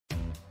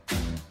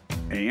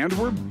And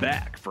we're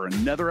back for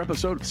another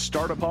episode of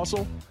Startup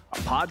Hustle, a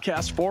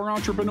podcast for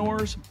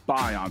entrepreneurs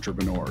by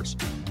entrepreneurs.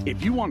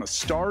 If you want to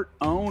start,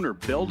 own, or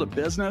build a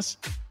business,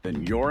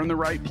 then you're in the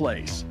right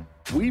place.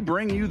 We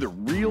bring you the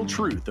real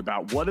truth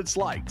about what it's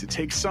like to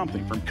take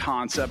something from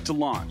concept to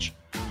launch.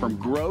 From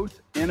growth,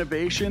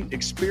 innovation,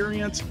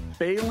 experience,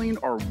 failing,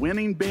 or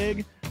winning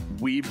big,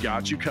 we've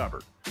got you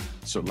covered.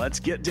 So let's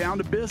get down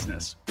to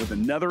business with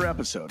another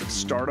episode of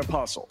Startup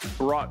Hustle,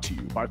 brought to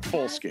you by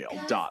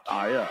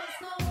Fullscale.io.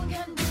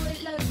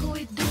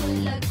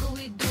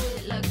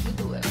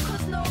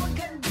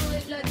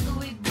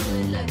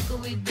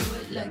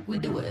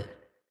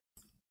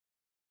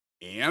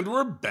 And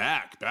we're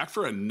back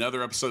for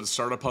another episode of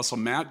Startup Hustle.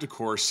 Matt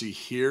DeCourcy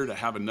here to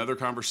have another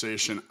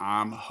conversation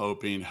I'm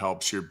hoping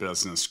helps your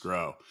business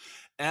grow.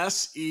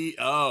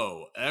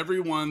 SEO.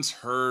 Everyone's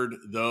heard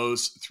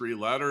those three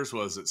letters.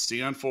 What does it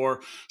stand for?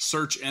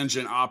 Search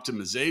engine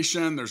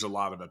optimization. There's a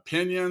lot of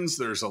opinions.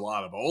 There's a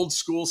lot of old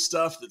school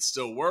stuff that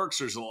still works.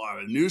 There's a lot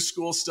of new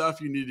school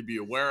stuff you need to be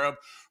aware of.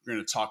 We're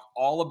going to talk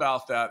all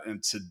about that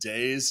in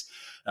today's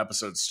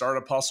episode,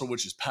 Startup Hustle,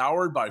 which is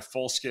powered by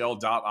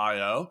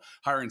Fullscale.io.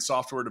 Hiring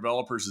software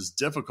developers is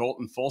difficult,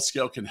 and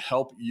Fullscale can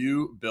help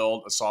you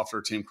build a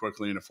software team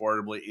quickly and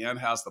affordably, and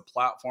has the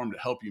platform to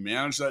help you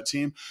manage that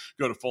team.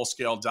 Go to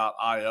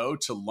Fullscale.io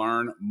to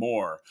learn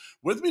more.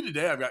 With me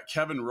today, I've got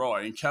Kevin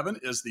Roy, and Kevin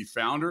is the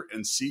founder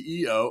and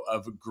CEO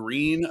of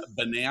Green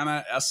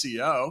Banana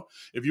SEO.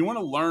 If you want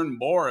to learn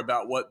more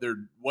about what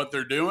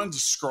they're doing,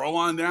 just scroll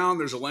on down.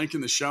 There's a link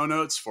in the show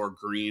notes for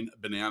Green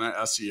Banana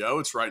SEO.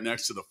 It's right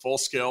next to the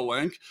Fullscale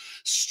link,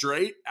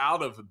 straight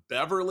out of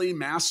Beverly,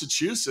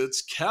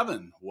 Massachusetts.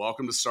 Kevin,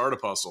 welcome to Startup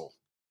Hustle.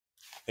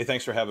 Hey,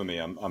 thanks for having me.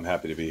 I'm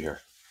happy to be here.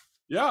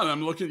 Yeah, and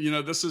I'm looking.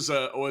 This is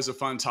always a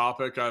fun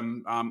topic.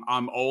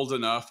 I'm old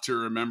enough to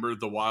remember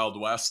the Wild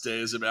West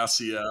days of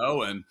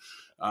SEO,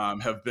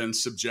 and have been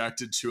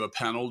subjected to a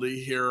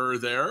penalty here or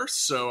there.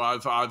 So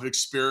I've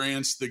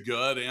experienced the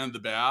good and the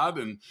bad.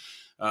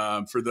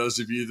 And for those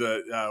of you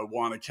that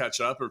want to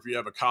catch up, or if you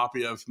have a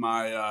copy of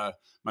my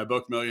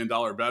book, $1 Million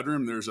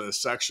Bedroom, there's a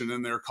section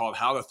in there called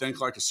How to Think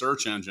Like a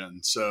Search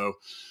Engine. So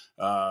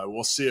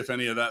we'll see if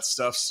any of that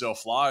stuff still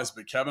flies.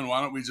 But Kevin,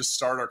 why don't we just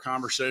start our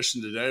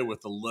conversation today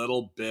with a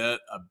little bit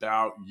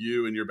about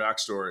you and your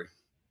backstory?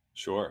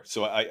 Sure.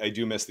 So I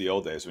do miss the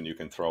old days when you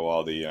can throw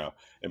all the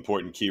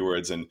important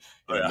keywords and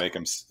make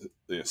them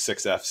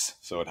 6 Fs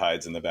so it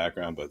hides in the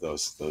background. But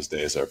those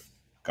days are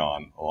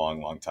gone a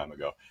long, long time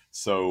ago.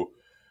 So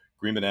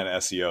Green Banana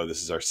SEO,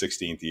 this is our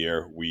 16th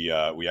year. We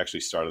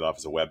actually started off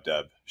as a web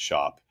dev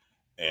shop,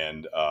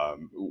 and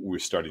we're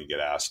starting to get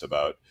asked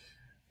about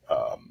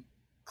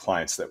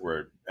clients that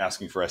were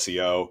asking for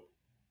SEO.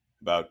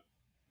 About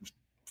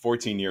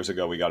 14 years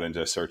ago, we got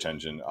into search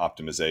engine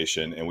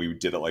optimization, and we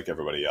did it like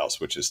everybody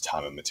else, which is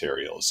time and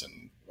materials.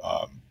 And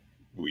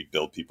we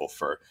billed people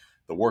for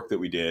the work that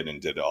we did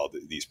and did all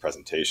these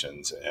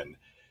presentations. And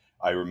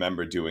I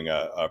remember doing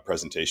a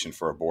presentation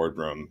for a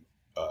boardroom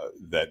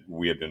that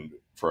we had been,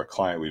 for a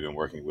client we've been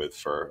working with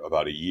for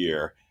about a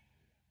year.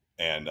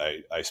 And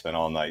I spent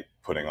all night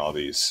putting all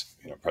these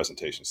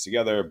presentations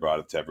together, brought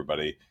it to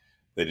everybody.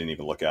 They didn't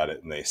even look at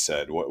it. And they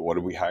said, what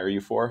did we hire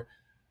you for?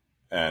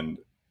 And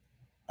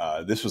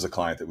this was a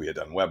client that we had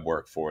done web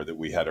work for, that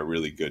we had a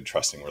really good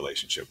trusting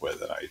relationship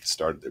with. And I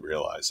started to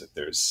realize that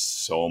there's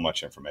so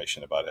much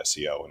information about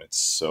SEO, and it's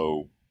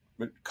so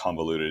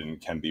convoluted and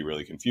can be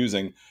really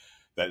confusing,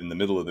 that in the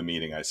middle of the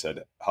meeting, I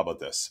said, how about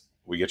this?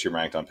 We get you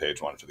ranked on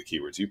page 1 for the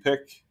keywords you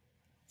pick.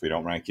 If we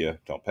don't rank you,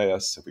 don't pay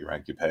us. If we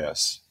rank you, pay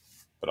us.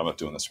 But I'm not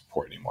doing this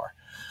report anymore.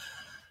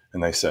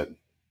 And they said,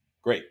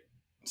 great.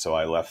 So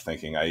I left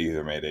thinking I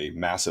either made a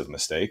massive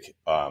mistake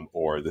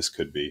or this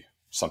could be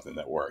something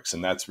that works.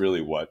 And that's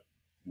really what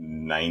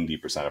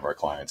 90% of our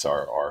clients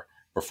are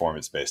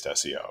performance-based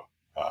SEO.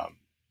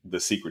 The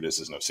secret is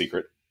there's no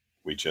secret.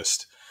 We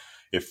just,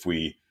 if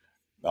we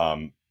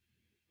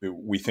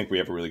think we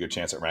have a really good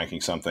chance at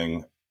ranking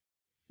something,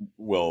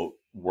 we'll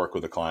work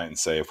with the client and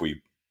say, if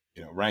we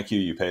rank you,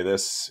 you pay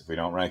this. If we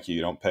don't rank you,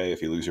 you don't pay.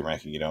 If you lose your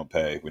ranking, you don't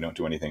pay. We don't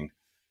do anything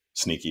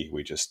sneaky.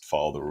 We just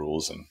follow the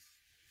rules, and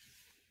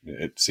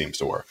it seems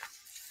to work.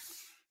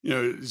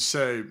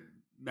 Say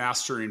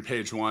mastering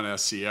Page One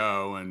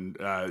SEO, and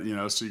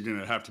so you're going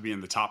to have to be in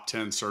the top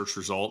 10 search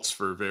results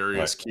for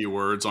various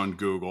keywords on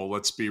Google.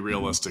 Let's be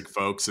realistic,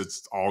 folks.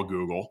 It's all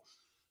Google.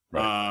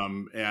 Right.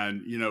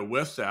 And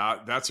with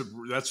that, that's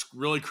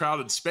really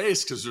crowded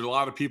space because there's a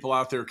lot of people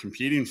out there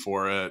competing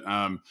for it.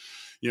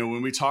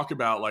 When we talk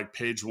about like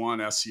Page One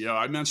SEO,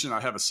 I mentioned I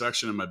have a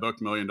section in my book,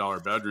 $1 Million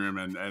Bedroom,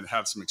 and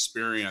had some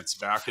experience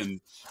back in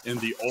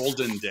the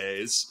olden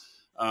days.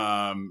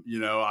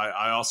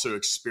 I also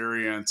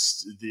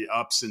experienced the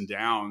ups and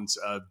downs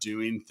of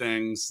doing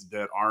things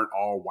that aren't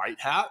all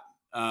white hat.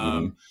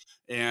 And,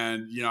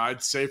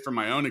 I'd say from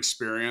my own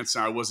experience,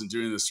 I wasn't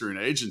doing this through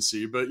an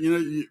agency, but,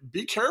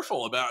 be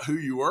careful about who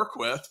you work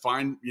with.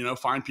 Find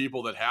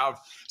people that have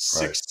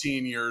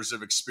 16 years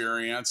of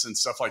experience and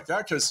stuff like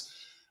that. Because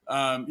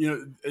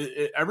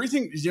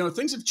Everything,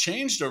 things have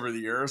changed over the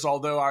years,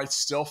 although I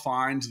still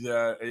find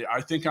that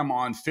I think I'm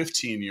on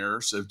 15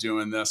 years of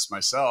doing this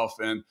myself.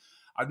 And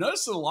I've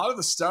noticed that a lot of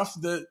the stuff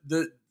that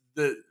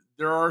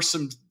there are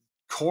some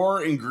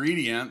core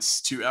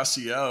ingredients to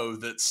SEO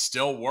that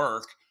still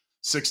work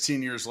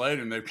 16 years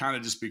later, and they've kind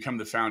of just become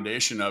the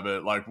foundation of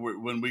it. Like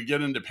when we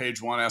get into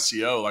Page One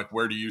SEO, like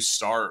where do you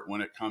start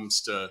when it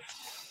comes to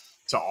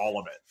all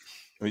of it?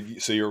 I mean,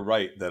 so you're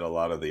right that a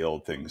lot of the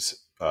old things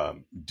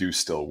do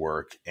still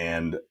work.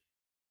 And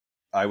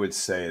I would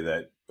say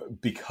that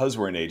because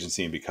we're an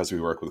agency and because we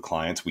work with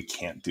clients, we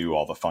can't do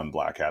all the fun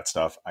black hat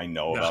stuff. I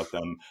know about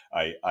them.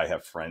 I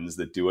have friends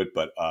that do it,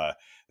 but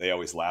they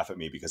always laugh at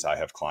me because I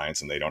have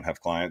clients and they don't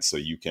have clients. So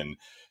you can,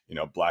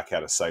 black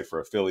hat a site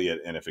for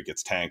affiliate, and if it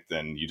gets tanked,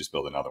 then you just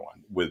build another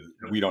one.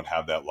 We don't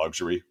have that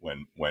luxury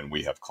when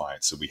we have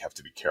clients. So we have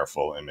to be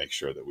careful and make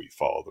sure that we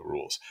follow the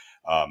rules.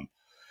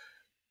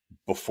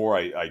 Before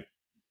I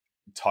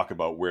talk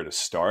about where to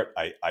start,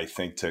 I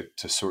think to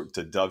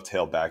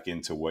dovetail back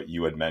into what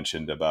you had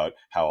mentioned about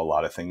how a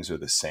lot of things are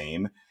the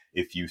same.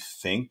 If you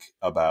think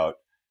about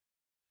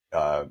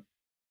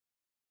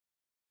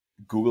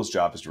Google's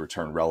job is to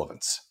return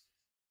relevance,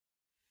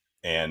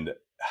 and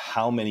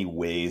how many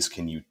ways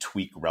can you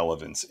tweak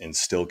relevance and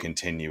still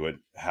continue it,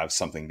 have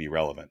something be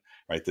relevant,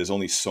 right? There's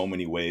only so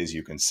many ways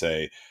you can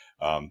say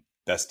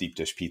best deep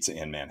dish pizza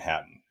in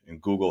Manhattan,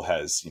 and Google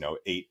has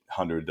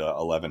 800 to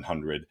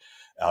 1100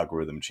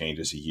 algorithm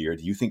changes a year.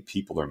 Do you think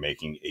people are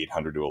making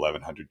 800 to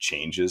 1100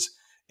 changes?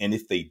 And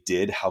if they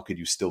did, how could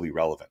you still be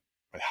relevant?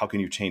 How can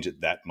you change it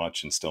that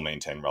much and still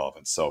maintain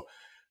relevance? So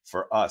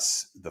for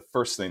us, the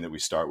first thing that we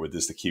start with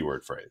is the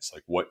keyword phrase.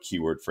 Like, what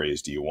keyword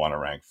phrase do you want to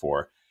rank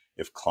for?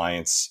 If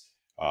clients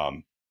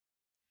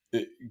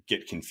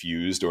get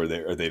confused or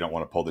they don't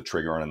want to pull the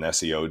trigger on an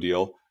SEO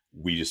deal,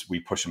 we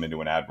push them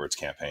into an AdWords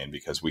campaign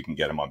because we can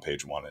get them on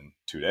page one in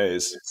 2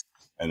 days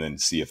and then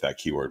see if that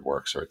keyword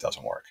works or it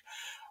doesn't work.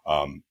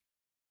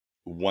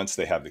 Once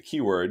they have the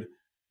keyword,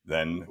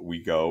 then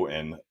we go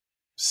and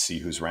see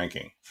who's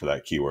ranking for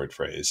that keyword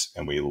phrase.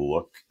 And we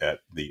look at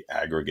the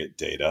aggregate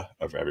data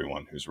of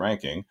everyone who's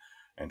ranking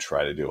and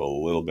try to do a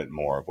little bit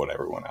more of what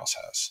everyone else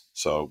has.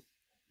 So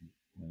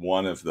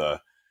one of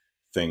the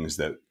things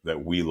that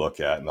we look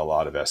at, and a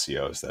lot of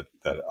SEOs that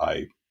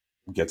I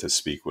get to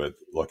speak with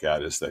look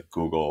at, is that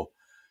Google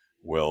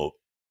will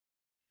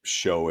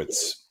show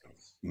its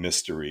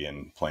mystery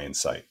in plain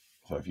sight.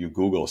 So if you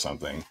Google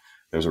something,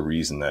 there's a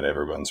reason that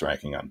everyone's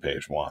ranking on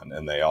page one,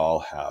 and they all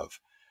have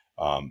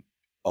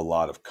a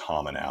lot of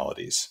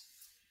commonalities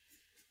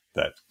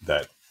that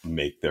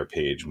make their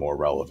page more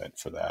relevant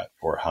for that,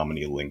 or how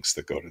many links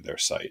that go to their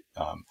site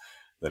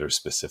that are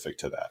specific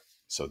to that.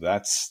 So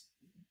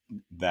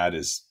that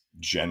is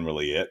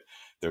generally it.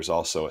 There's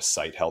also a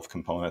site health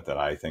component that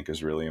I think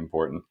is really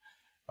important.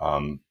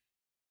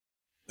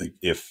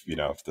 If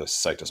the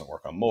site doesn't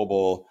work on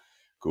mobile,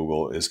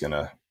 Google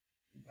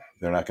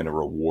they're not going to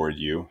reward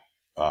you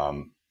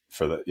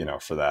for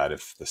that.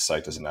 If the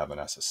site doesn't have an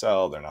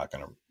SSL,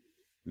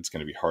 it's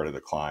going to be harder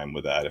to climb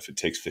with that. If it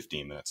takes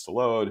 15 minutes to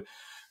load,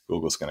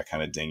 Google's going to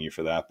kind of ding you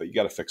for that, but you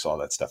got to fix all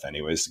that stuff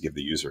anyways to give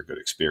the user a good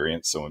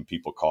experience. So when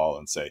people call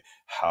and say,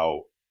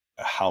 how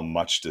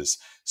much does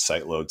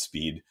site load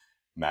speed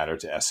matter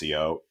to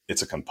SEO?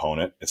 It's a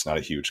component. It's not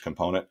a huge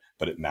component,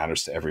 but it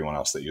matters to everyone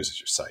else that uses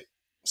your site.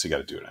 So you got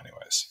to do it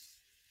anyways.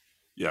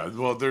 Yeah,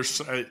 well,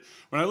 when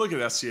I look at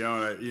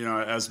SEO,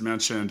 and as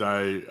mentioned,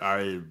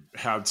 I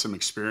had some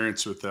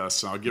experience with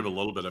this, and I'll give a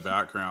little bit of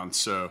background.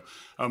 So,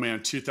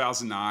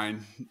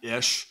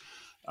 2009-ish,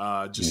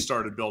 just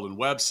started building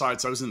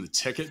websites. I was in the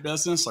ticket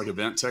business, like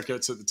event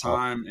tickets at the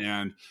time,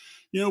 and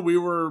we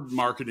were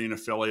marketing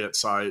affiliate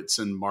sites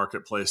and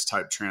marketplace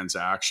type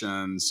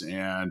transactions,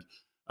 and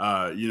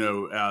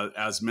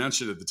as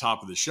mentioned at the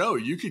top of the show,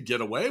 you could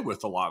get away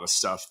with a lot of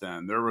stuff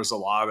then. There was a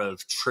lot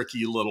of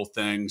tricky little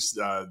things.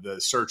 The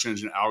search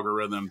engine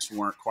algorithms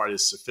weren't quite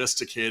as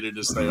sophisticated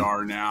as they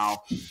are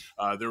now.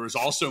 There was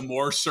also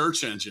more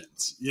search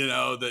engines,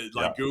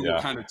 Google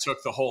kind of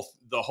took the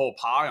whole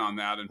pie on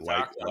that. In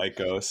fact,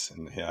 Lycos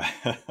and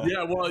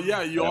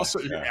you also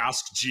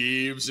Ask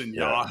Jeeves and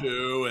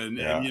Yahoo and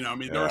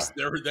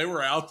they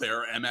were out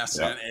there,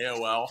 MSN,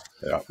 AOL.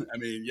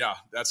 Yeah.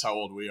 That's how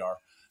old we are.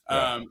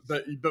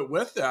 But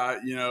with that,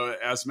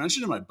 as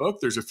mentioned in my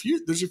book, there's a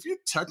few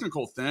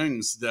technical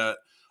things that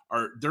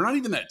they're not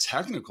even that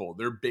technical.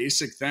 They're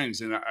basic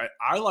things. And I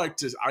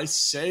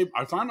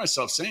find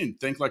myself saying,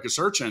 think like a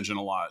search engine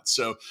a lot.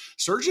 So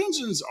search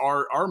engines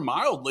are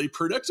mildly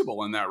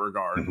predictable in that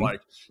regard.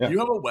 You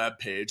have a web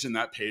page, and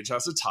that page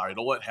has a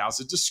title, it has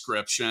a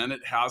description,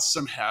 it has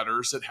some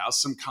headers, it has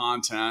some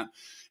content.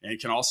 And it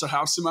can also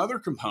have some other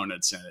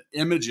components in it,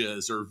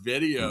 images or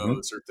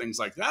videos or things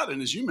like that.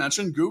 And as you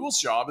mentioned, Google's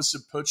job is to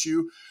put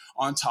you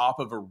on top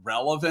of a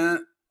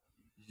relevant,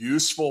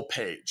 useful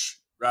page,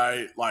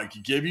 right? Like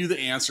give you the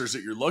answers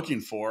that you're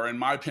looking for. In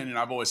my opinion,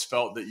 I've always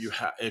felt that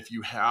if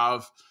you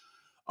have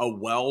a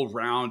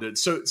well-rounded,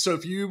 so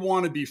if you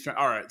want to be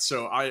all right,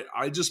 so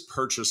I just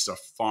purchased a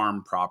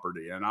farm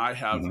property, and I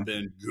have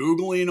been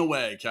Googling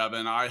away,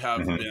 Kevin. I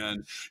have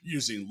been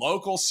using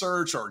local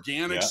search,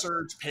 organic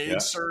search,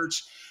 paid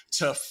search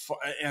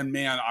and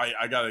man,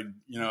 I gotta,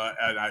 and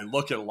I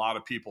look at a lot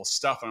of people's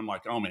stuff and I'm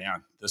like, oh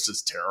man, this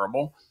is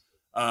terrible.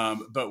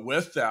 But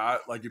with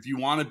that, like if you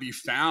want to be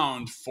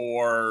found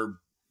for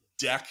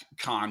deck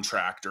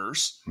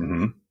contractors,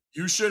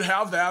 you should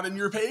have that in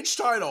your page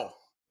title.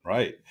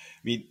 Right.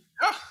 I mean,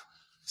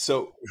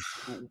 so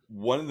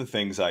one of the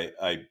things I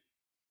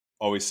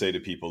always say to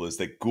people is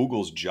that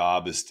Google's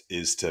job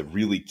is to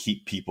really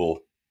keep people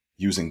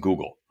using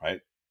Google,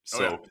 right?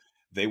 So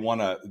they're going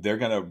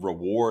to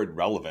reward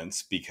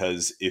relevance,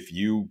 because if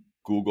you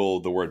Google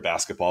the word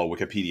basketball,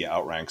 Wikipedia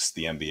outranks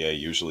the NBA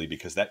usually,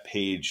 because that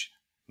page,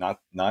 not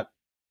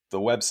the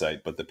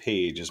website, but the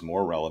page is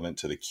more relevant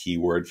to the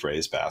keyword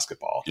phrase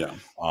basketball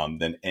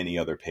than any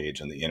other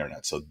page on the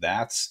internet. So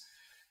that's,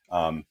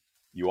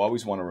 you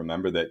always want to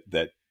remember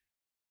that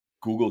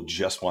Google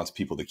just wants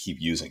people to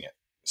keep using it.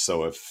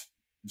 So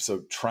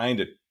trying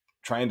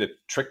to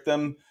trick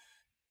them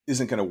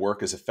isn't going to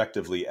work as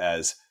effectively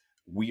as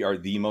we are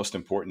the most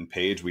important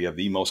page. We have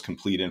the most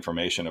complete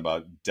information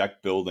about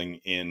deck building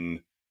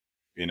in,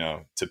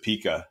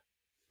 Topeka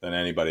than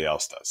anybody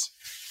else does.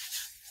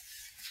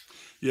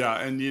 Yeah.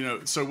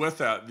 And, so with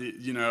that,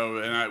 we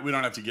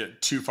don't have to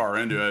get too far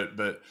into it,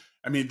 but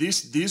I mean,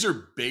 these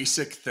are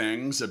basic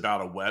things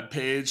about a web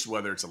page,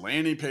 whether it's a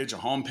landing page, a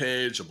home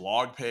page, a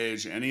blog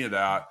page, any of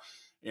that.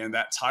 And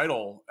that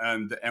title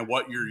and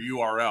what your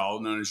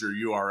URL, known as your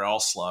URL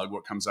slug,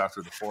 what comes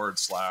after the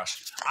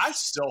 /, I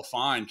still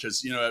find,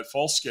 because at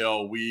Full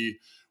Scale we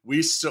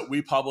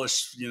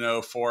publish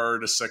 4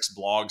 to 6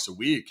 blogs a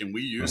week, and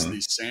we use the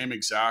same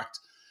exact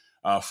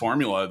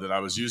formula that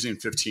I was using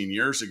 15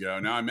 years ago.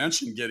 Now, I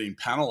mentioned getting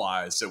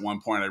penalized at one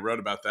point. I wrote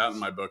about that in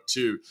my book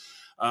too.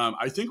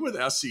 I think with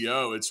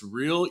SEO, it's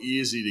real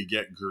easy to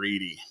get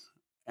greedy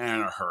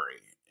and in a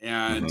hurry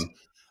and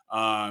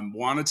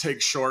want to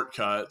take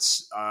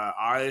shortcuts.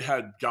 I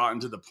had gotten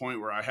to the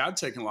point where I had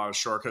taken a lot of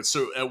shortcuts.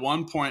 So at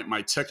one point,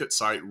 my ticket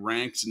site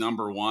ranked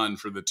 #1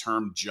 for the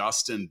term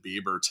Justin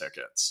Bieber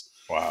tickets.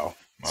 Wow.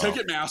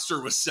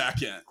 Ticketmaster was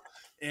second.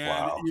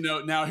 And,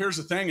 now here's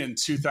the thing. In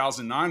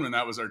 2009, when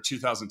that was, or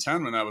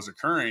 2010, when that was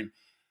occurring,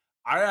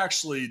 I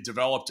actually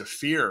developed a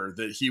fear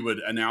that he would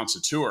announce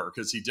a tour,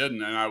 because he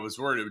didn't. And I was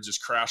worried it would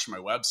just crash my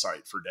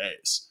website for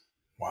days.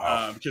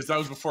 Wow. Because that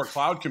was before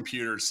cloud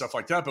computers, stuff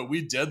like that. But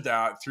we did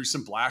that through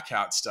some black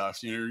hat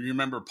stuff. You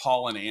remember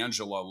Paul and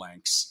Angela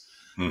links,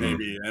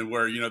 maybe, and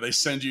where, they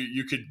send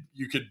you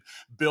could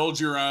build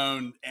your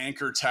own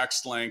anchor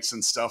text links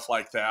and stuff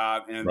like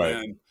that. And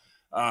then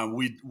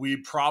we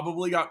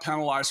probably got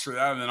penalized for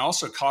that, and then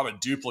also caught a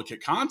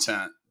duplicate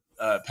content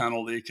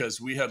penalty,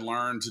 because we had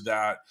learned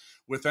that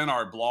within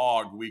our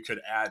blog we could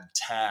add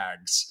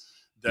tags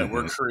that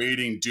were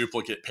creating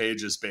duplicate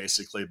pages,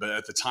 basically. But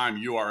at the time,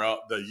 the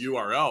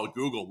URL,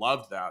 Google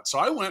loved that. So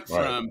I went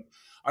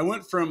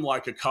from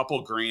like a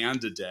couple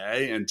grand a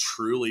day and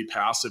truly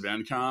passive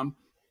income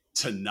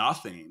to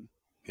nothing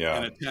in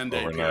a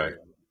 10-day period.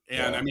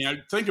 And I mean, I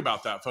think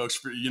about that, folks,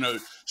 for,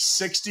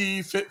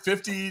 60,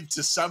 50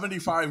 to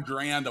 75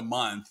 grand a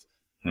month,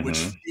 which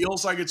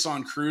feels like it's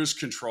on cruise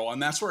control.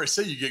 And that's where I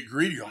say you get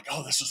greedy. You're like,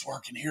 oh, this is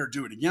working here.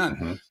 Do it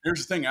again.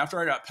 Here's the thing. After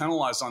I got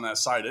penalized on that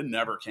site, it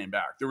never came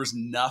back. There was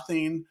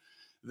nothing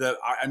there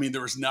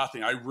was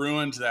nothing. I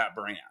ruined that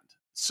brand.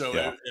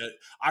 So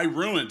I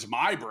ruined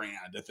my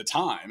brand at the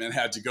time and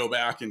had to go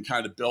back and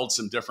kind of build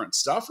some different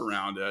stuff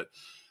around it.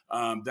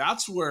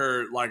 That's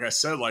where, like I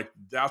said,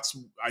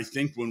 I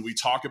think when we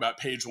talk about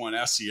Page One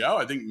SEO,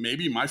 I think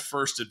maybe my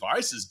first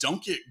advice is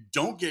don't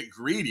get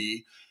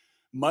greedy.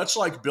 Much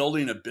like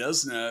building a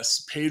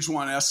business, Page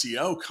One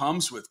SEO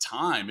comes with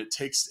time. It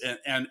takes,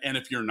 and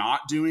if you're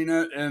not doing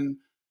it in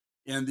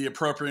the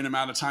appropriate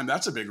amount of time,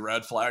 that's a big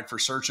red flag for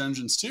search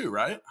engines too,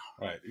 right?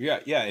 Right.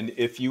 Yeah. Yeah. And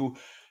if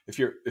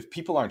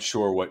people aren't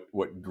sure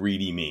what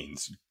greedy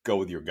means, go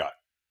with your gut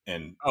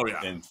and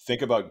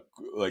think about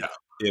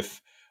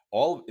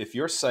if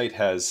your site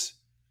has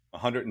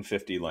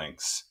 150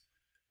 links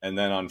and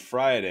then on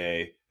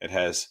Friday it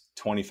has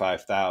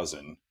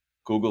 25,000,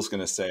 Google's going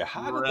to say,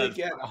 how did they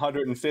get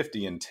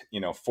 150 in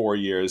 4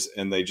 years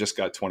and they just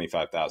got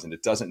 25,000?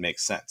 It doesn't make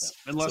sense.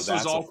 Unless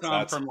those all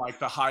come from like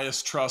the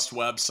highest trust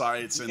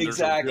websites. And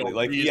exactly.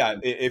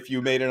 If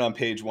you made it on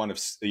page one of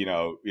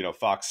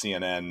Fox,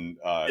 CNN,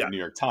 New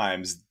York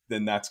Times,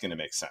 then that's going to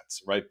make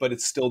sense, right? But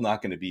it's still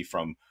not going to be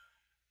from,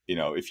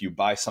 if you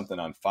buy something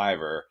on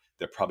Fiverr,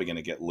 they're probably going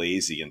to get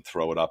lazy and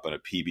throw it up on a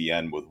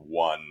PBN with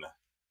one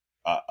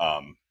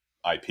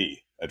IP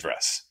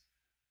address.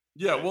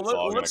 Yeah, right? well, It's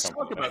all going to let's come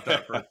from talk about there.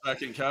 that for a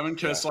second, Kevin, Yeah.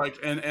 because like,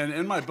 and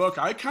in my book,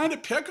 I kind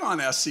of pick on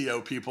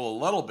SEO people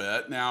a little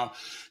bit. Now,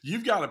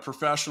 you've got a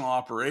professional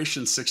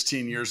operation,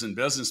 16 years in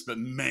business, but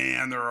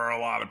man, there are a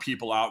lot of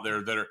people out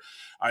there that are,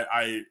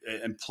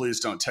 and please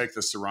don't take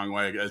this the wrong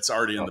way. It's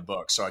already in the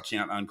book, so I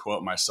can't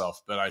unquote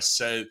myself, but I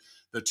say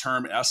the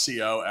term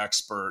SEO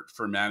expert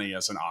for many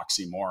is an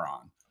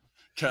oxymoron.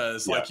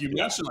 Because, Yeah. like you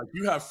Yeah. mentioned, like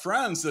you have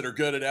friends that are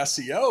good at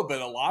SEO, but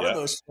a lot of Yeah.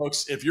 those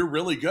folks, if you're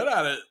really good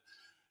at it,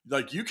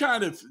 like you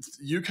kind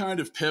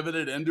of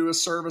pivoted into a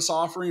service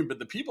offering, but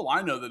the people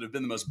I know that have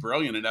been the most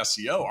brilliant at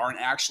SEO aren't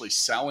actually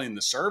selling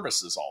the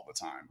services all the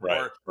time, Right.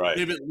 or Right.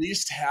 they've at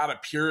least had a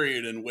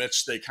period in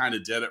which they kind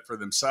of did it for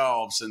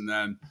themselves, and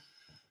then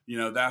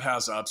that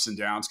has ups and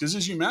downs, because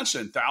as you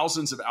mentioned,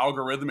 thousands of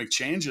algorithmic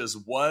changes.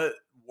 What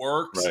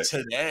works Right.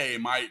 today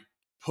might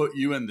put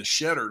you in the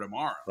shitter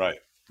tomorrow. Right.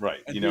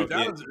 Right. And dude,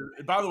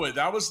 by the way,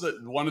 that was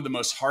one of the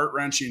most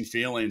heart-wrenching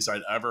feelings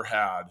I'd ever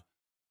had,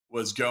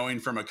 was going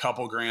from a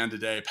couple grand a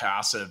day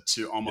passive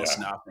to almost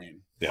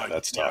nothing. Yeah, Like,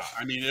 that's tough.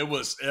 I mean, it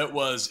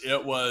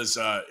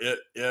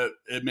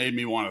made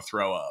me want to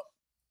throw up.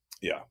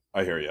 Yeah,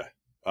 I hear you.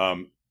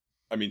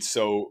 I mean,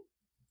 so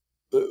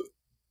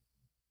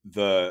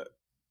the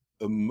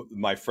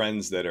my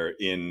friends that are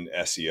in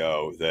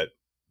SEO that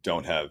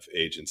don't have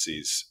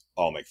agencies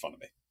all make fun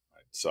of me.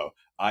 Right? So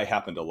I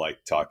happen to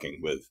like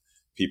talking with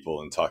people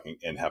and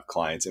have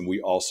clients, and we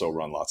also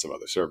run lots of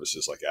other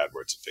services like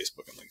AdWords and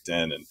Facebook and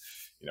LinkedIn and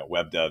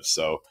web dev.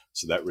 So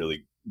that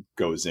really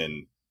goes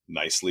in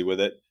nicely with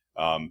it.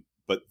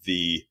 But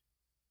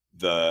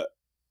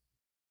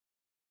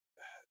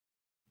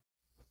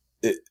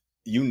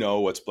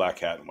what's black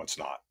hat and what's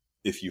not.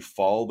 If you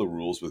follow the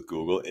rules with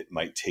Google, it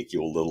might take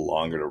you a little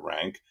longer to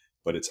rank,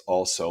 but it's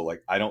also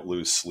like, I don't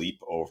lose sleep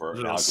over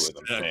an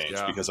algorithm change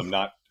because I'm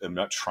not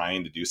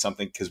trying to do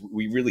something, because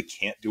we really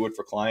can't do it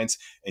for clients,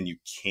 and you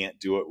can't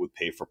do it with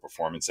pay for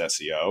performance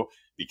SEO,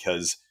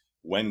 because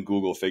when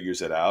Google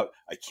figures it out,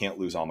 I can't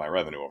lose all my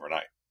revenue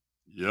overnight.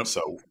 Yep.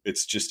 So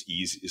it's just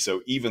easy.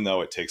 So even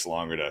though it takes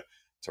longer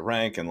to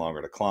rank and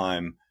longer to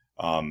climb,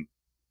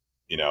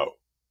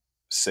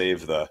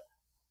 save the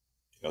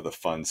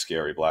fun,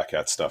 scary black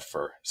hat stuff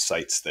for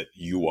sites that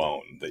you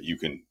own, that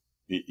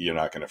you're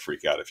not going to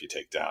freak out if you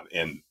take down,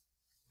 and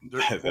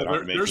that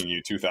aren't making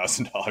you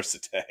 $2,000 a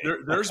day.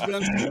 There's been,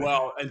 and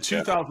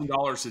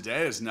 $2,000 a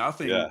day is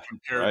nothing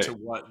compared to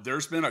what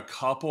there's been a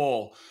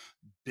couple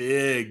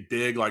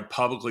big like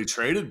publicly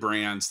traded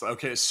brands.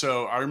 Okay,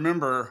 so I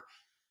remember,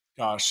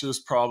 gosh, it was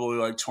probably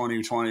like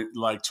 2020,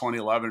 like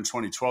 2011,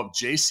 2012.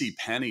 JC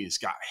Penney's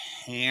got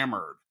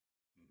hammered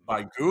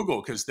by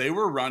Google because they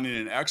were running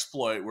an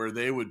exploit where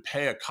they would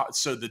pay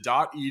so the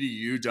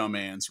 .edu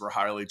domains were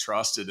highly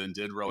trusted and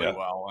did really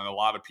well, and a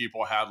lot of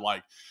people had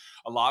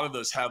a lot of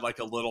those had like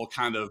a little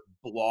kind of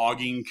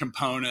blogging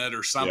component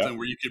or something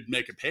where you could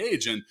make a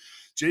page. And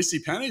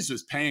JCPenney's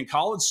was paying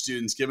college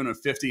students, giving them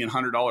 $50 and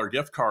 $100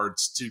 gift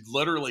cards to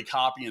literally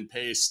copy and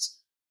paste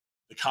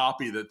the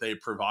copy that they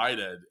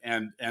provided.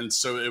 And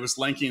so it was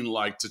linking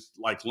to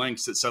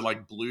links that said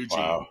like blue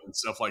jeans and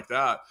stuff like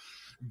that.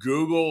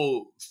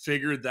 Google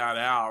figured that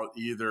out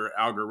either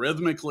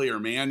algorithmically or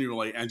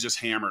manually and just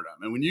hammered them.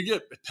 And when you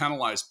get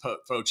penalized,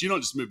 folks, you don't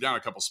just move down a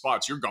couple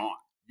spots, you're gone.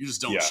 You just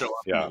don't show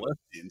up in the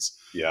listings.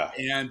 Yeah.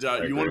 And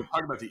you want to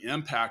talk about the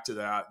impact of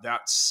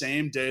that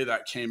same day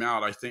that came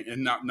out, I think,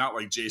 and not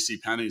like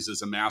JCPenney's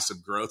is a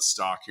massive growth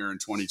stock here in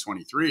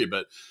 2023,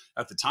 but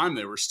at the time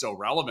they were still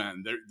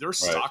relevant. Their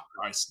stock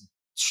price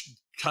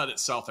cut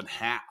itself in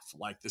half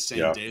like the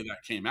same day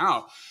that came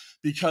out.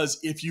 Because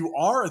if you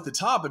are at the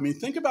top, I mean,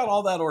 think about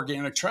all that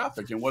organic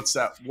traffic and what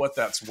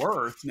that's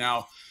worth.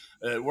 Now,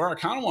 where I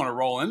kind of want to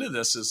roll into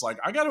this is like,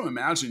 I got to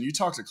imagine you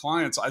talk to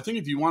clients. I think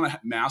if you want to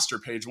master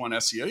Page One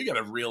SEO, you got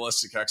to have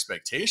realistic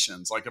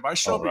expectations. Like if I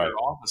show up at your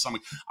office, I'm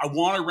like, I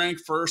want to rank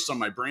first on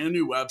my brand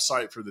new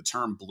website for the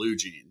term blue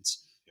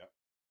jeans.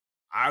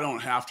 I don't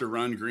have to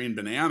run green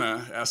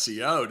banana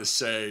SEO to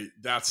say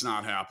that's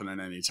not happening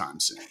anytime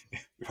soon.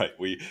 Right.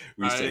 We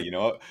say, you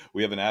know what?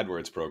 We have an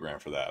AdWords program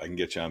for that. I can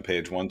get you on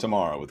page one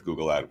tomorrow with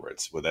Google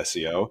AdWords. With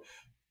SEO,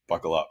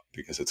 buckle up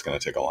because it's going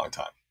to take a long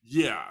time.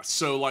 Yeah.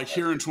 So like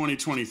here in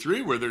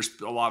 2023, where there's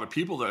a lot of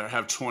people that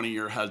have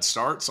 20-year head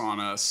starts on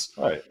us.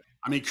 Right.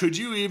 I mean, could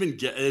you even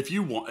get, if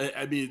you want,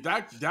 I mean,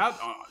 that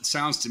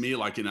sounds to me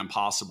like an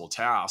impossible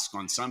task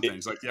on some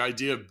things. Like the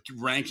idea of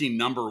ranking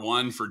number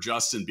one for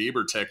Justin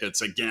Bieber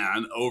tickets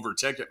again over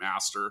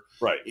Ticketmaster,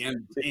 right,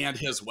 and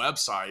his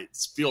website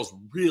feels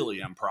really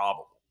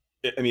improbable.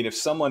 I mean, if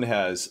someone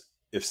has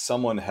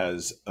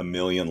a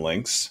million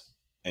links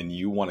and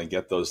you want to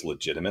get those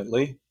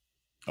legitimately,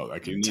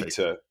 you need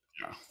to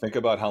think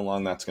about how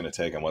long that's going to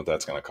take and what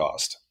that's going to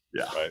cost.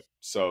 Yeah. Right.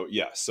 So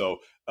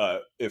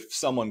if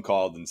someone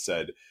called and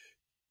said,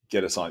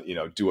 get us on,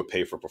 do a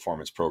pay for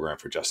performance program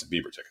for Justin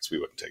Bieber tickets, we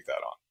wouldn't take that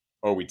on.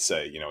 Or we'd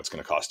say, it's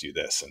going to cost you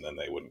this, and then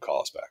they wouldn't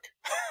call us back.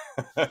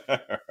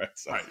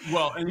 Right.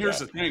 Well, and here's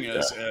the thing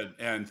is,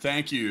 and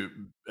thank you,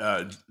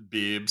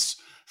 Biebs,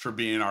 for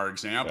being our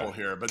example Yeah.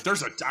 here. But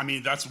there's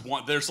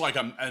there's like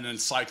an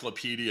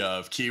encyclopedia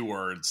of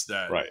keywords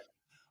that Right.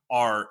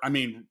 are, I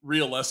mean,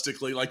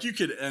 realistically, like you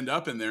could end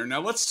up in there. Now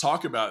let's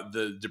talk about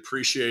the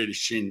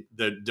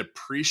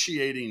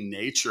depreciating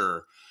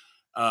nature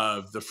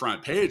of the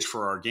front page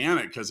for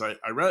organic. Because I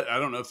read, I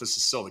don't know if this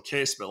is still the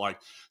case, but like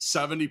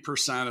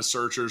 70% of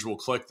searchers will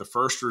click the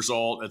first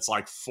result. It's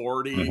like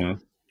 40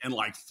 and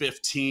like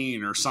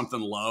 15 or something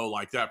low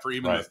like that for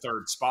even the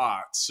third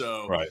spot.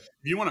 So if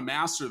you want to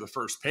master the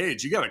first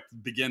page, you got to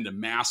begin to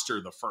master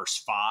the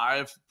first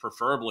 5,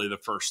 preferably the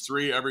first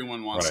 3.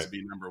 Everyone wants to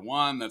be number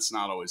 1. That's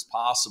not always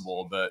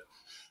possible, but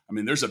I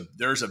mean, there's a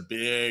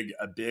big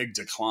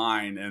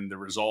decline in the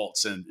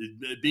results, and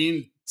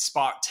being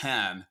spot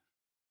 10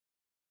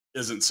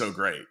 isn't so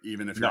great,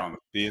 even if you're on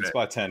being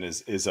spot 10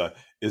 is a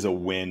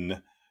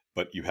win,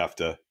 but you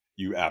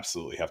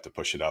absolutely have to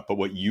push it up. But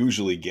what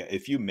usually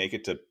if you make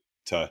it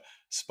to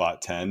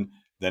spot 10,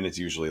 then it's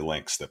usually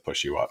links that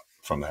push you up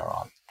from there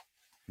on.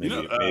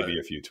 Maybe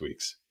a few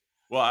tweaks.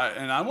 Well,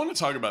 I want to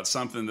talk about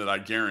something that I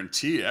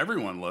guarantee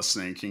everyone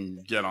listening can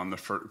get on the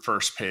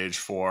first page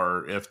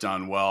for if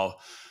done well.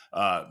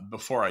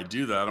 Before I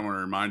do that, I want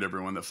to remind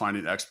everyone that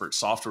finding expert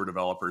software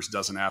developers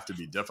doesn't have to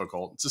be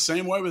difficult. It's the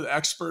same way with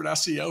expert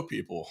SEO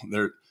people.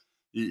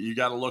 You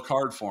got to look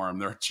hard for them.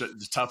 They're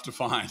tough to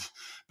find.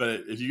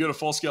 But if you go to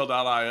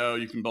fullscale.io,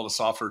 you can build a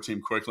software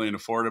team quickly and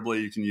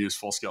affordably. You can use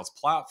Fullscale's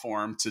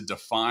platform to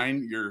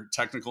define your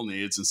technical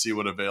needs and see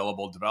what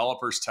available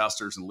developers,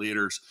 testers, and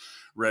leaders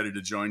ready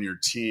to join your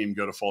team.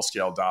 Go to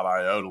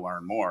fullscale.io to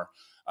learn more.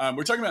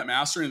 We're talking about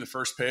mastering the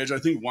first page. I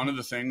think one of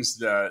the things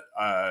that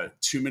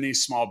too many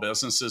small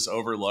businesses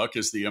overlook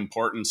is the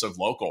importance of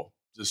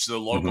just the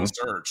local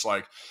search.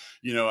 Like,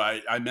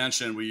 I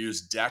mentioned we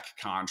use deck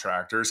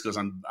contractors because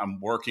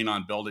I'm working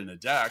on building a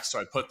deck. So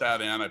I put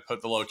that in, I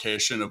put the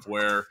location of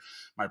where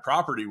my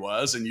property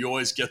was, and you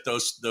always get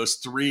those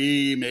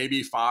 3,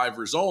 maybe 5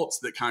 results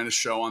that kind of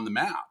show on the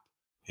map.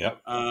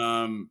 Yep.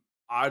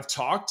 I've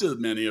talked to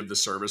many of the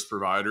service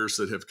providers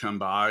that have come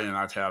by, and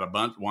I've had a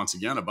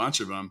bunch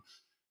of them.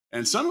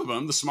 And some of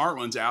them, the smart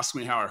ones, ask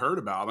me how I heard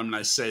about them. And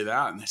I say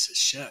that, and they say,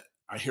 shit,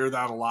 I hear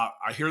that a lot.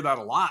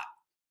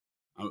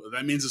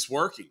 That means it's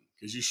working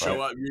because you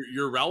show up,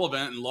 you're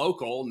relevant and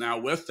local. Now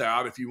with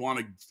that, if you want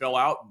to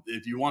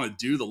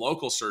do the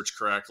local search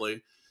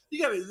correctly,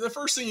 the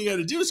first thing you got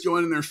to do is go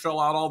in there and fill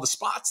out all the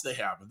spots they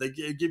have. If they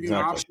give you an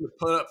option to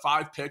put up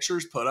 5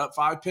 pictures, put up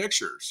 5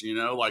 pictures,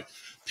 like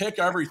pick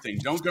everything.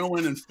 Don't go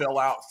in and fill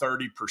out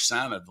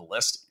 30% of the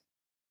listing.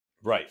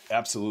 Right.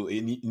 Absolutely.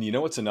 And you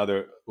know, what's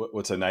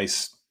a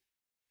nice,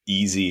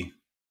 easy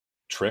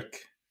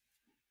trick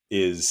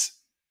is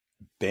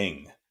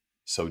Bing.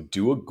 So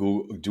do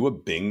a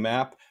Bing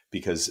map,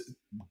 because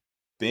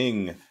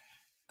Bing,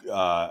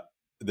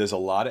 there's a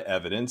lot of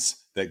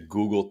evidence that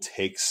Google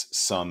takes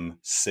some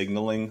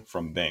signaling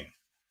from Bing.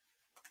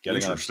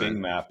 Getting on a Bing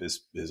map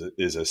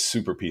is a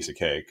super piece of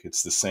cake.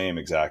 It's the same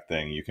exact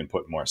thing. You can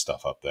put more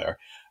stuff up there.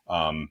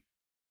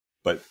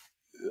 But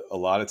a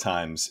lot of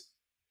times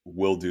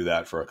we'll do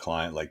that for a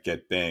client, like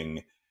get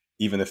Bing,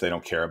 even if they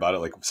don't care about it.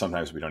 Like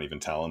sometimes we don't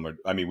even tell them,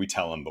 we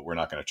tell them, but we're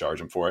not going to charge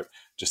them for it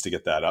just to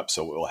get that up.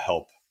 So it will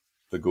help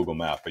the Google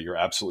map. But you're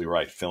absolutely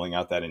right. Filling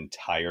out that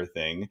entire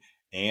thing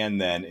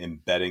and then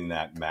embedding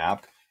that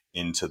map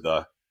into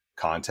the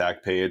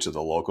contact page or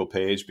the local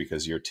page,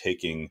 because you're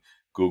taking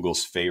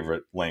Google's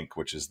favorite link,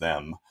 which is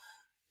them,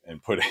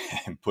 and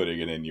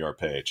putting it in your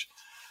page.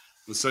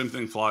 The same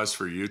thing flies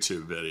for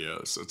YouTube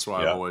videos. That's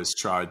why I've always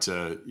tried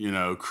to,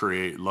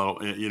 create little,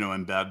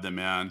 embed them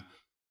in.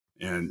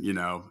 And,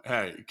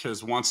 hey,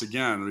 because once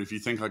again, if you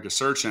think like a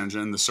search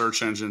engine, the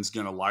search engine's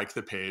going to like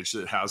the page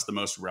that has the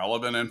most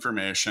relevant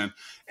information.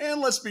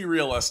 And let's be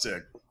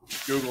realistic,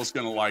 Google's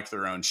going to like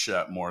their own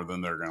shit more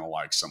than they're going to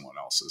like someone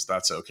else's.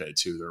 That's okay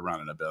too. They're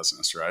running a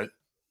business, right?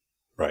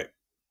 Right.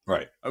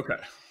 Okay.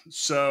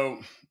 So,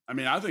 I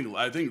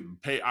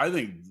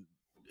think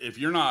if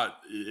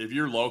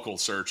your local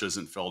search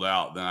isn't filled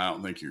out, then I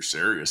don't think you're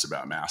serious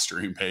about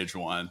mastering page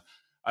one.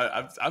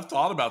 I've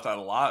thought about that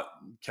a lot,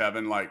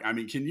 Kevin. Like,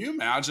 can you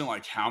imagine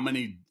like how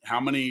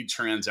many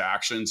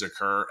transactions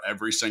occur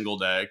every single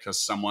day because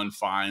someone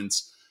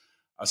finds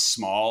a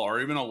small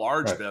or even a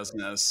large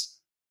business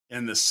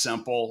in the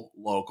simple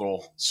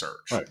local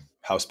search? Right.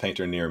 House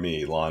painter near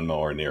me,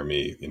 lawnmower near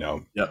me,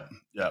 Yep.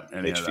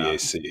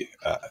 HVAC,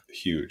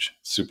 huge,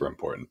 super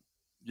important.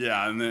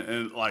 Yeah,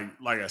 and like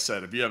I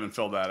said, if you haven't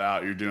filled that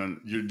out, you're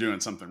doing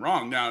something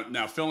wrong.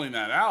 Now filling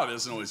that out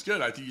isn't always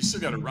good. I think you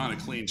still got to run a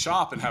clean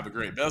shop and have a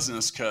great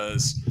business,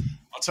 because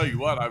I'll tell you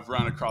what, I've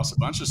run across a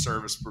bunch of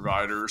service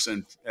providers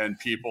and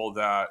people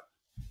that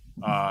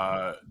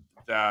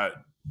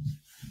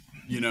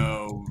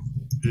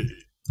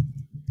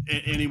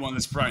anyone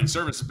that's providing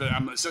service. But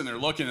I'm sitting there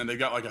looking, and they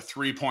got like a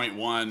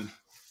 3.1.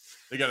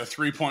 They got a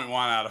 3.1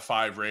 out of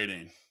 5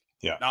 rating.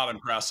 Yeah, not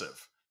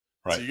impressive.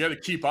 Right. So you got to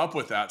keep up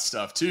with that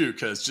stuff too,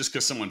 because just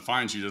because someone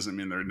finds you doesn't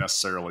mean they're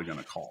necessarily going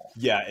to call.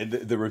 Yeah, and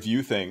the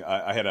review thing,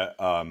 I had a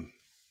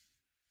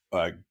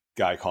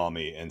guy called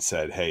me and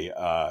said, "Hey,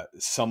 I'm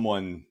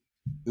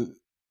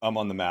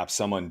on the map.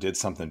 Someone did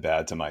something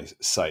bad to my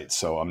site,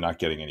 so I'm not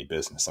getting any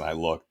business." And I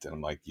looked, and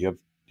I'm like, "You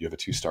have a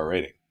 2-star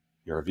rating.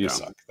 Your reviews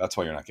suck. That's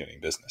why you're not getting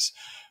business."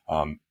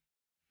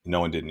 No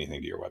one did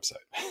anything to your website.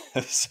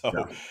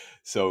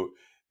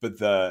 But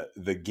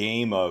the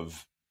game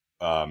of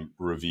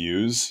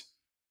reviews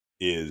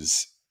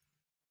is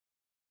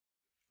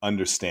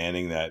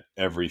understanding that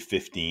every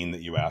 15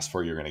 that you ask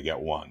for, you're going to get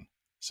one.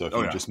 So if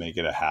you just make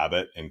it a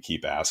habit and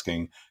keep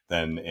asking,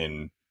 then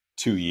in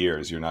 2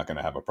 years, you're not going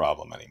to have a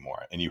problem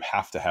anymore. And you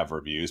have to have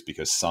reviews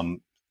because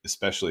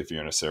especially if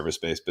you're in a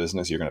service-based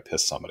business, you're going to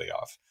piss somebody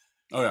off.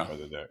 Oh yeah.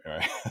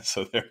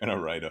 So they're going to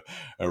write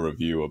a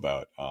review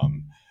about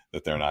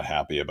that they're not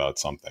happy about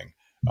something.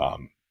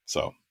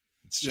 So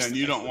it's just and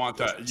you don't want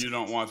that. You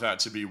don't want that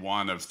to be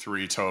one of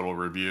 3 total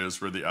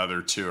reviews where the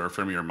other 2 are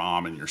from your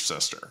mom and your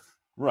sister.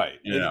 Right.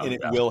 And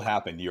it will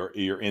happen.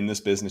 You're in this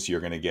business. You're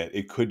going to get,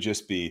 it could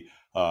just be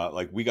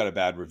like we got a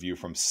bad review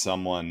from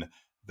someone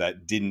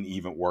that didn't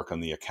even work on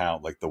the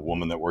account. Like the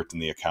woman that worked in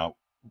the account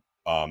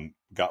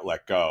got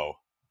let go.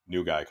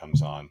 New guy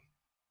comes on.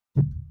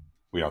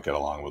 We don't get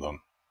along with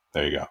them.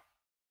 There you go.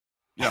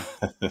 Yeah.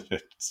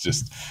 It's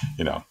just,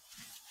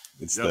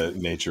 it's the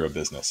nature of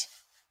business.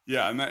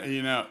 Yeah. And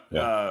that,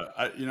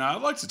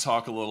 I'd like to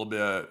talk a little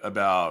bit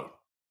about,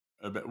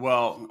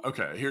 well,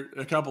 okay, here,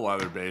 a couple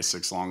other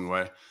basics along the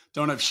way.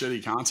 Don't have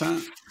shitty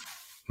content.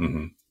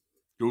 Mm-hmm.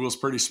 Google's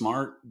pretty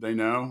smart. They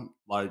know,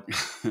 like,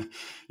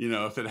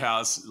 if it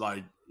has,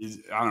 like,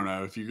 I don't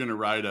know, if you're going to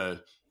write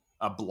a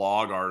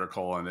blog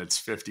article and it's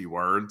 50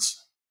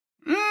 words,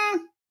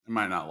 it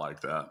might not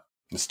like that.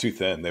 It's too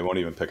thin. They won't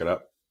even pick it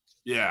up.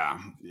 Yeah.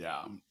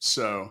 Yeah.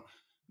 So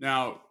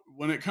now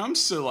when it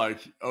comes to like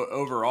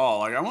overall,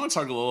 like I want to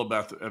talk a little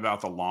bit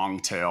about the long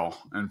tail.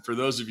 And for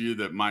those of you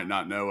that might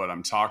not know what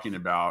I'm talking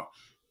about,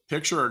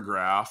 picture a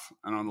graph,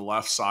 and on the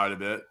left side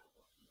of it,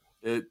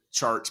 it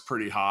charts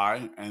pretty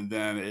high, and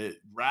then it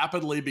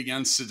rapidly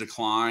begins to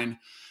decline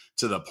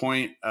to the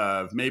point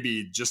of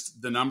maybe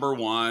just the number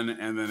 1.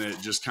 And then it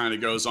just kind of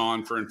goes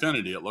on for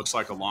infinity. It looks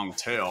like a long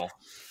tail.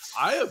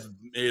 I have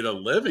made a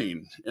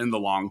living in the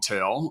long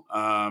tail.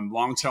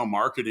 Long tail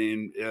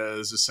marketing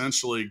is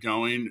essentially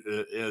going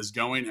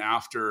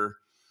after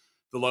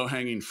the low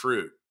hanging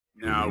fruit.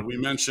 Now, we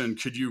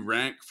mentioned, could you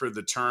rank for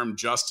the term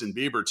Justin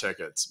Bieber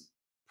tickets?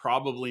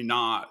 Probably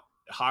not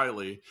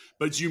highly,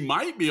 but you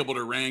might be able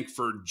to rank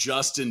for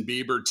Justin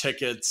Bieber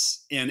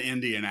tickets in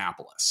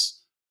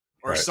Indianapolis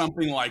or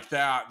something like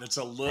that. That's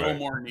a little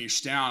more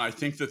niche down. I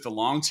think that the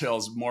long tail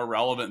is more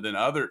relevant than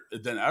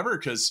ever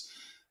because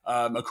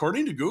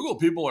according to Google,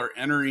 people are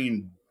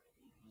entering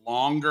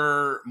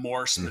longer,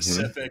 more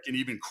specific, and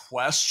even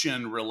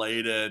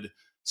question-related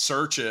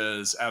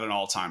searches at an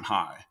all-time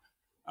high.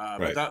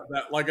 But that,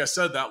 like I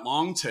said, that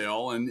long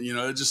tail, and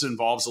it just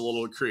involves a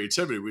little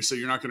creativity. We say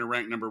you're not going to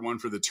rank number 1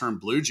 for the term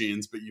blue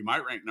jeans, but you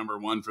might rank number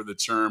 1 for the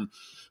term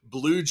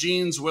blue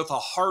jeans with a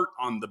heart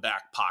on the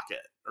back pocket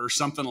or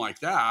something like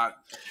that.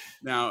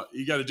 Now,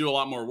 you got to do a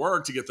lot more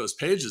work to get those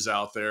pages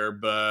out there,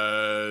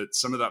 but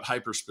some of that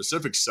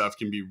hyper-specific stuff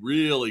can be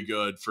really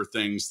good for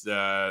things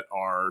that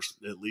are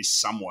at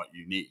least somewhat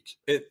unique.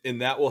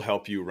 And that will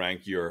help you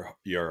rank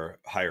your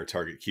higher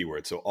target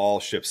keywords. So all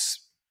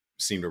ships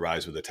seem to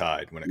rise with the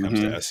tide when it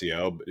comes to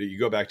SEO. But you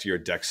go back to your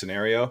deck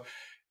scenario.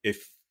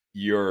 If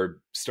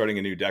you're starting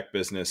a new deck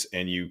business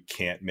and you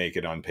can't make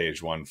it on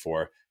page 1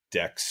 for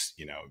decks,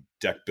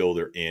 deck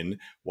builder in,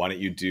 why don't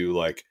you do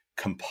like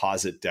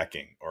composite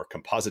decking or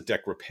composite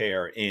deck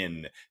repair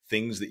in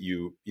things that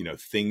you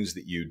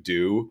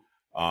do,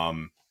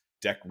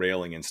 deck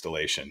railing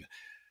installation.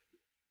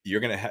 You're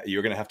going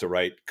to have to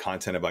write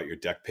content about your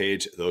deck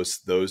page.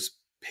 Those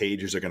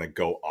pages are going to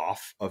go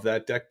off of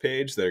that deck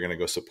page. They're going to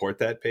go support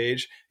that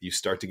page. You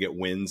start to get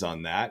wins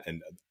on that.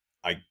 And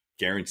I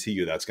guarantee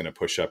you that's going to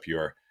push up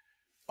your,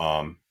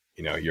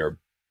 your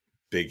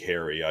big,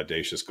 hairy,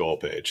 audacious goal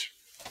page.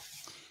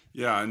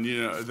 Yeah. And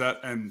that,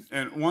 and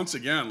once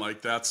again,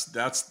 like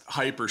that's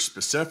hyper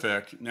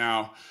specific.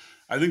 Now,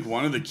 I think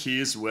one of the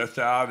keys with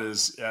that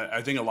is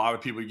I think a lot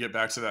of people get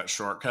back to that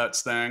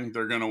shortcuts thing.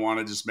 They're going to want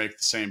to just make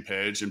the same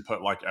page and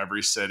put like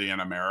every city in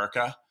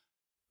America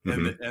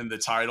in the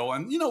title.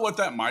 And you know what,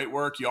 that might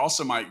work. You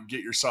also might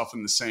get yourself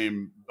in the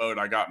same boat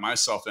I got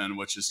myself in,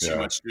 which is too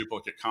much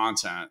duplicate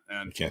content.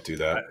 And you can't do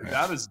that.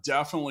 That is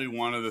definitely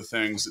one of the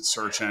things that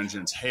search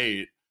engines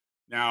hate.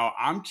 Now,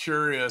 I'm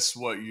curious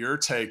what your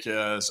take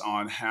is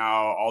on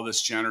how all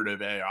this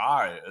generative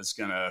AI is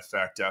going to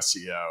affect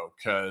SEO.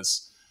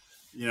 Because,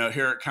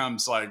 here it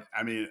comes, like,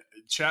 I mean,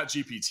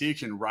 ChatGPT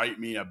can write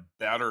me a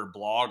better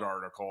blog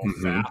article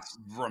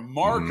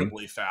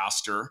remarkably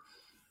faster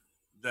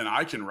than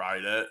I can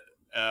write it.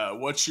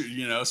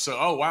 So,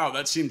 oh, wow,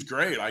 that seems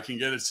great. I can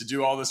get it to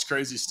do all this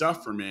crazy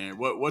stuff for me.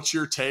 What's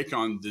your take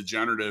on the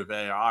generative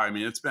AI? I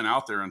mean, it's been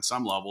out there in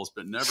some levels,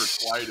 but never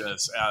quite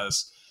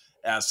as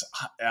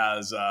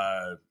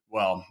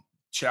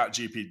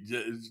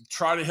ChatGPT.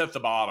 Try to hit the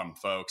bottom,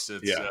 folks.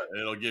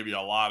 It'll give you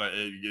a lot of,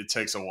 it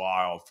takes a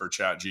while for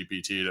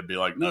ChatGPT to be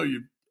like, no,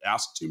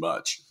 ask too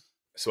much.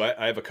 So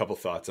I have a couple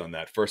thoughts on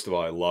that. First of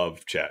all, I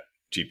love Chat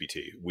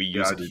GPT. We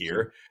use it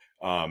here.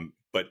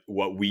 But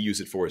what we use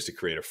it for is to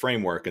create a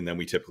framework, and then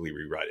we typically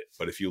rewrite it.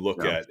 But if you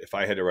look at, if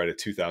I had to write a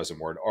 2,000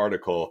 word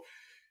article,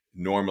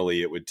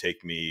 normally it would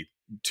take me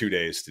 2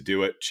 days to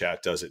do it.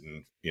 Chat does it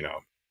in,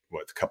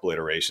 a couple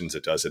iterations.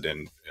 It does it in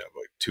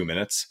like 2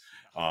 minutes.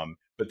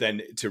 But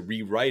then to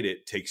rewrite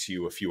it takes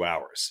you a few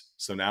hours.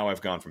 So now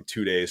I've gone from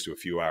 2 days to a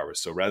few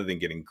hours. So rather than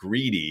getting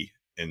greedy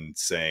and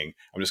saying,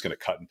 I'm just going to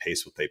cut and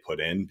paste what they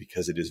put in,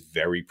 because it is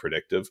very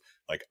predictive.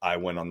 Like I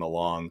went on the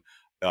long,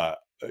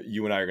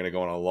 you and I are going to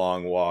go on a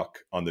long walk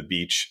on the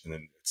beach, and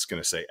then it's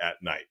going to say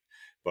at night.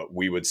 But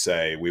we would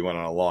say we went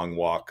on a long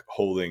walk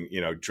holding,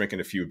 drinking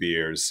a few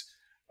beers,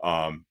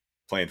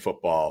 playing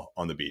football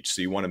on the beach.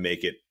 So you want to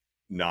make it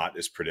not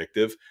as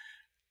predictive.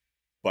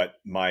 But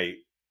my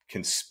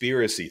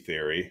conspiracy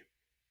theory,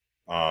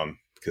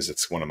 because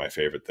it's one of my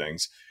favorite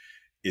things,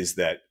 is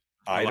that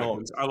I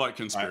like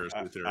conspiracy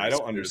theories. I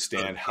don't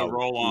understand how.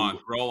 Roll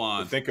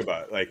on.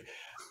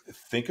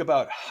 Think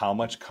about how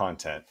much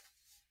content.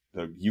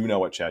 You know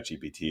what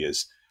ChatGPT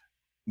is.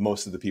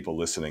 Most of the people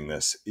listening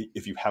this,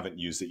 if you haven't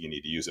used it, you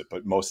need to use it.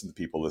 But most of the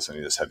people listening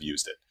to this have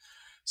used it.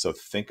 So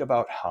think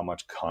about how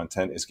much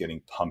content is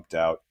getting pumped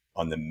out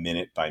on the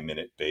minute by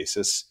minute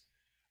basis.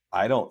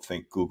 I don't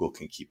think Google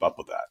can keep up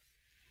with that.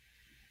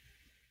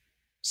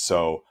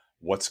 So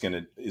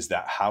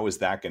how is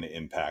that going to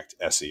impact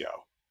SEO?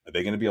 Are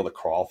they going to be able to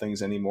crawl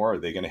things anymore? Are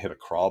they going to hit a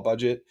crawl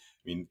budget?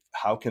 I mean,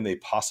 how can they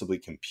possibly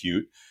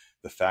compute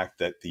the fact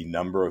that the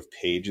number of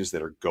pages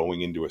that are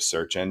going into a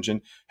search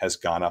engine has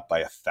gone up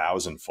by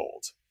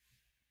 1,000-fold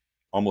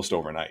almost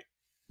overnight?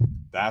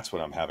 That's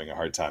what I'm having a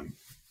hard time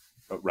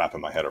wrapping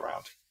my head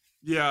around.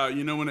 Yeah.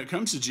 When it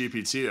comes to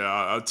GPT,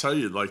 I'll tell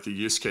you like the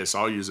use case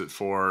I'll use it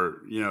for.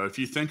 If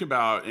you think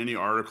about any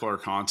article or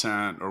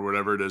content or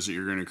whatever it is that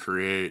you're going to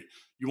create,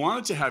 you want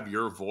it to have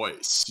your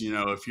voice.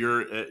 If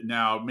you're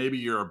now, maybe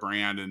you're a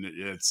brand and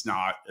it's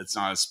not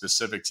as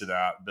specific to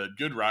that, but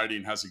good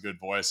writing has a good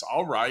voice.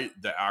 I'll write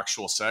the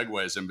actual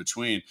segues in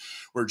between.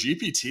 Where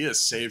GPT has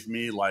saved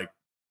me like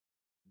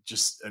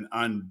just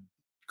an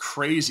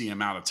crazy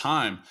amount of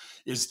time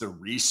is the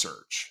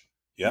research.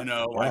 Yep.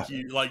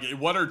 Like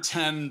what are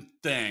 10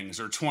 things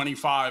or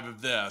 25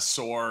 of this,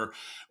 or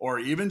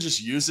even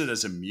just use it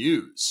as a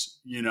muse,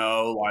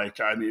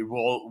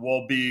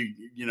 we'll be,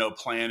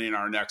 planning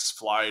our next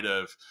flight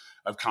of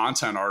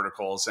content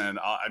articles. And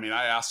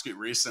I asked it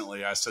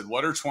recently, I said,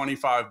 what are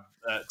 25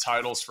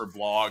 titles for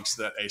blogs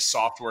that a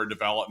software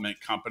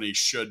development company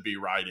should be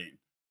writing?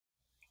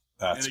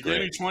 That's and it great.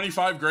 gave me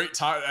 25 great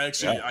titles.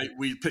 Actually,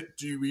 we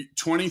picked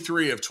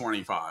 23 of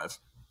 25.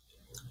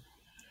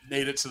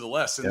 Made it to the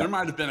list. And there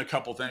might have been a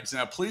couple things.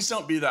 Now, please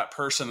don't be that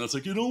person that's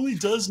like, it only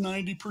does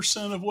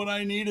 90% of what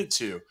I need it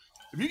to.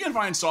 If you can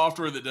find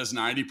software that does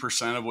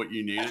 90% of what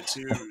you need it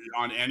to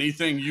on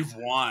anything, you've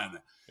won.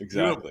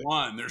 Exactly. You have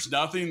won. There's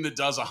nothing that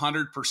does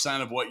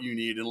 100% of what you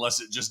need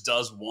unless it just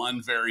does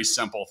one very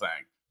simple thing.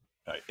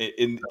 Right.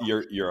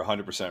 You're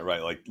 100%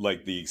 right.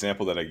 Like the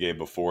example that I gave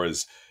before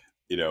is,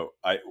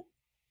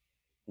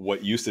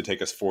 what used to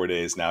take us 4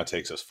 days now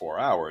takes us 4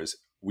 hours.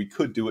 We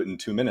could do it in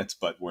 2 minutes,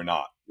 but we're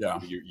not. Yeah.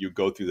 You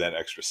go through that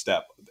extra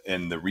step.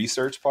 And the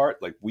research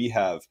part, like we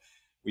have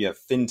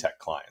fintech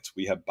clients,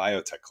 we have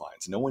biotech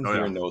clients. No one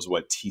here knows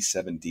what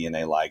T7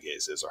 DNA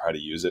ligase is or how to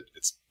use it.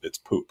 It's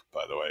poop,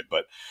 by the way.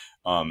 But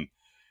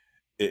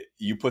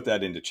you put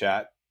that into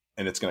chat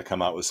and it's going to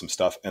come out with some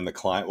stuff, and the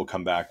client will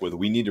come back with,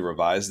 we need to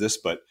revise this,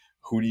 but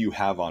who do you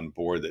have on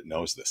board that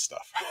knows this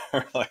stuff?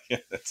 Like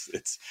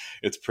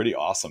it's pretty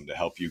awesome to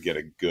help you get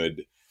a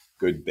good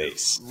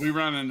base. We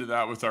run into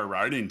that with our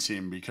writing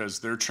team because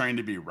they're trained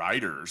to be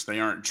writers. They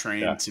aren't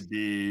trained to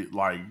be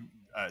like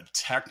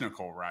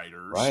technical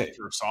writers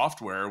for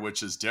software,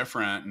 which is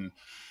different. And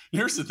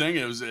here's the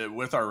thing: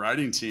 with our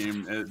writing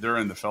team, they're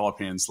in the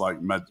Philippines, like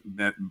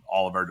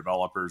all of our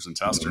developers and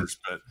testers.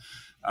 But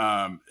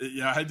I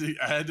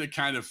had to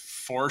kind of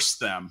force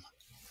them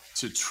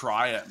to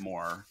try it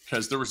more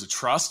because there was a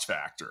trust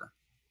factor.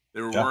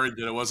 They were worried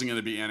that it wasn't going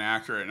to be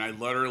inaccurate. And I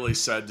literally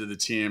said to the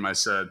team, I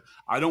said,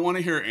 I don't want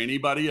to hear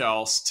anybody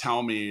else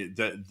tell me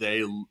that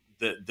they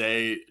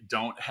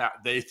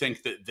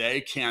think that they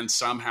can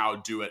somehow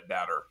do it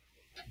better.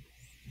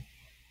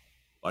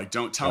 Like,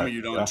 don't tell me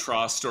you don't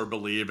trust or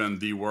believe in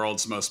the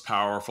world's most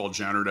powerful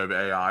generative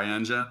AI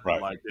engine.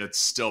 Right. Like, it's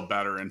still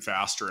better and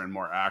faster and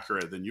more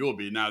accurate than you will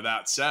be. Now,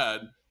 that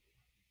said,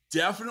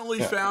 definitely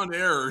found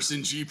errors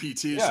in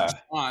GPT's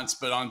response,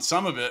 but on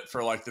some of it,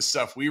 for like the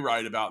stuff we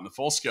write about in the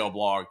Full Scale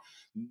blog,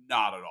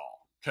 not at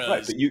all.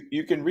 Right, but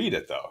you can read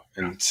it though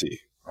and see,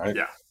 right?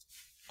 Yeah.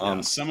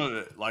 Some of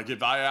it, like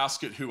if I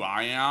ask it who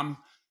I am,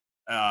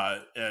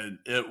 and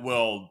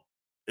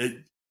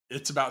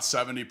it's about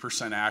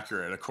 70%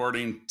 accurate.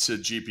 According to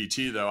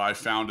GPT, though, I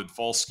founded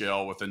Full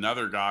Scale with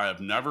another guy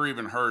I've never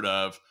even heard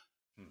of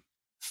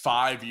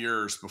 5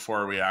 years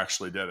before we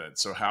actually did it.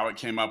 So how it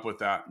came up with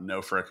that,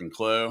 no frickin'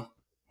 clue.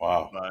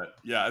 Wow. But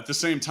yeah, at the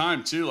same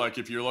time too, like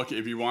if you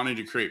wanted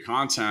to create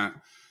content,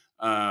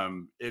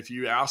 If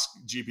you ask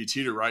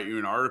GPT to write you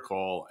an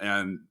article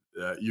and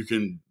you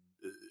can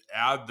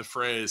add the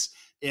phrase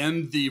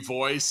in the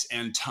voice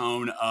and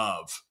tone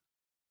of,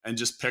 and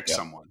just pick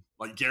someone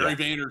like Gary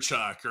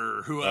Vaynerchuk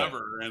or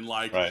whoever. And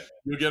like,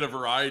 you'll get a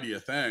variety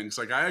of things.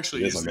 Like I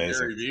actually use the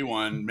Gary V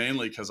one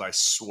mainly because I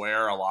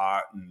swear a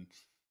lot and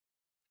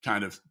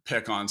kind of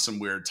pick on some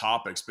weird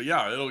topics, but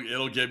yeah,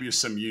 it'll give you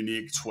some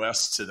unique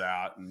twists to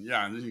that. And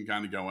yeah, and then you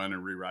kind of go in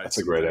and rewrite. That's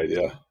a great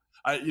idea.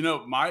 I've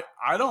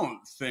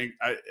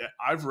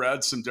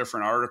read some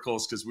different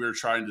articles because we were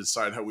trying to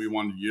decide how we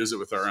wanted to use it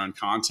with our own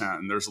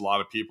content. And there's a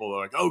lot of people that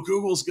are like, oh,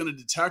 Google's going to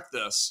detect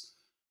this.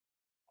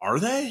 Are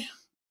they?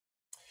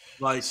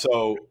 Like,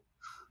 so,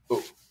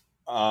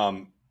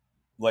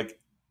 like,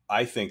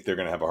 I think they're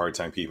going to have a hard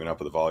time keeping up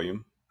with the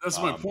volume. That's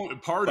my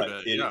point. Part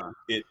of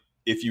it.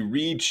 If you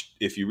read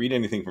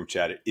anything from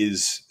chat, it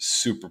is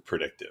super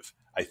predictive.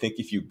 I think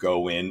if you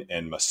go in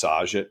and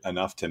massage it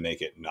enough to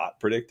make it not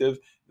predictive,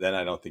 then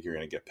I don't think you're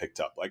going to get picked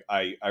up. Like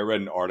I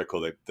read an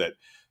article that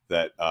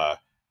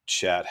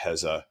chat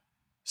has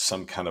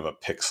some kind of a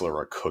pixel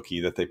or a cookie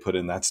that they put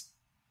in. That's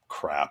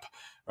crap.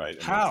 Right.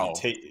 And how?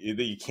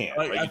 You can't.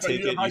 Like, right? You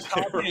take it.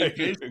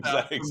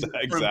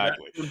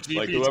 Exactly. From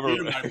like whoever.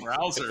 In my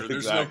browser.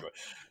 There's exactly.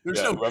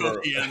 There's no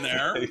cookie in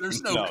there.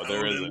 There's no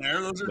code in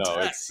there. Those are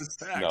text. It's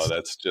text. No,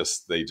 that's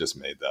just they just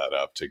made that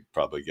up to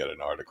probably get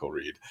an article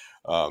read.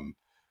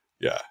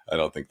 Yeah, I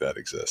don't think that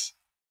exists.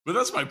 But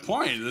that's my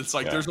point. It's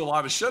like there's a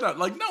lot of shit out.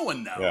 Like no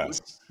one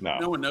knows. Yeah.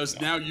 No one knows.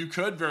 Now you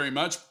could very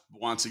much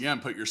once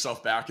again put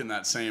yourself back in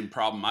that same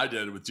problem I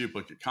did with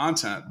duplicate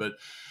content. But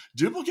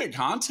duplicate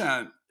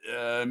content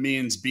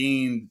means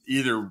being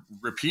either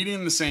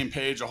repeating the same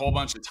page a whole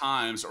bunch of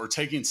times or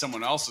taking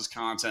someone else's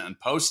content and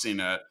posting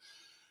it.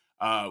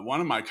 One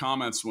of my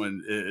comments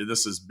when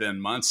this has been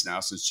months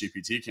now since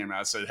GPT came out,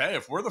 I said, hey,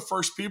 if we're the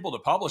first people to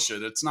publish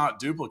it, it's not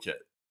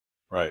duplicate.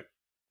 Right.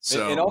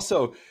 So, and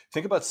also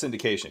think about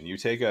syndication. You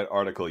take an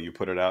article, you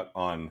put it out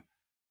on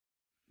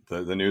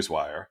the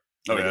Newswire,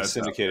 it's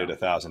syndicated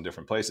 1,000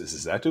 different places.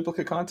 Is that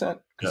duplicate content?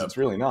 Because it's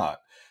really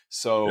not.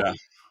 So,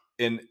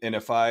 and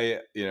if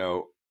I'm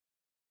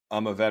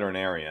a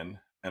veterinarian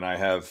and I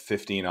have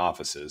 15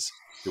 offices,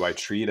 do I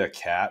treat a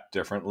cat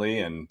differently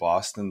in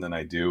Boston than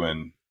I do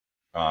in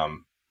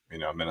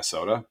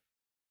Minnesota?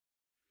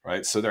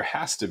 Right. So there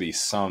has to be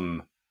I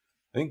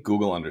think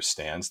Google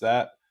understands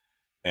that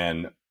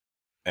and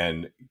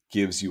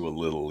gives you a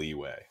little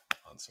leeway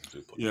on some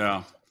duplicate.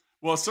 Yeah. content.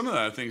 Well, some of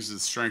that I think is the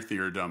strength of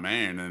your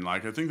domain. And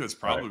like, I think that's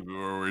probably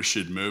where we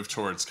should move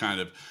towards kind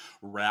of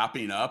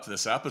wrapping up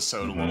this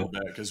episode a little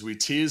bit, because we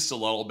teased a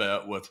little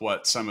bit with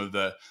what some of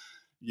the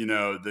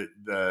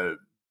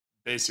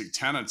basic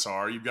tenets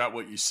are. You've got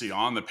what you see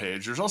on the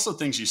page. There's also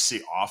things you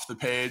see off the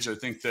page. I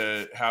think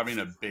that having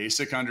a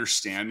basic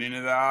understanding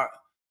of that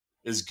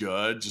is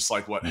good. Just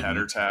like what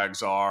header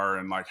tags are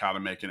and like how to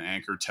make an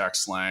anchor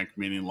text link,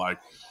 meaning like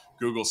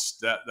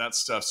Google's that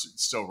stuff's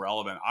still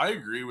relevant. I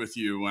agree with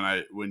you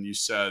when you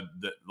said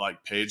that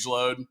like page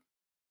load,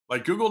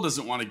 like Google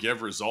doesn't want to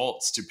give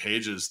results to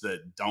pages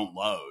that don't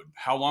load.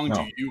 How long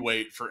do you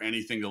wait for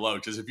anything to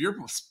load? Because if your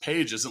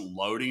page isn't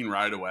loading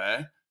right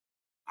away,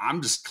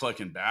 I'm just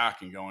clicking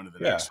back and going to the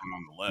next one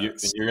on the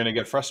list. You're going to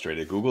get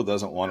frustrated. Google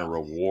doesn't want to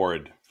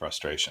reward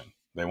frustration.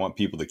 They want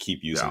people to keep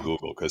using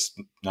Google because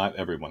not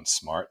everyone's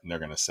smart. And they're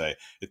going to say,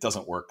 it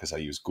doesn't work because I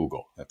use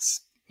Google.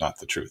 That's not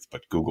the truth.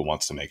 But Google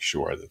wants to make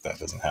sure that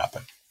doesn't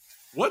happen.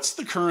 What's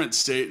the current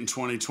state in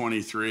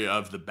 2023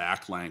 of the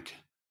backlink?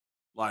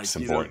 Like, it's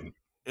important.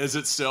 Is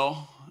it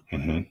still?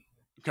 Mm-hmm.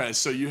 Okay,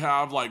 so you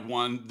have like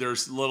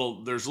there's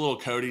little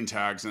coding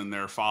tags in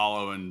there,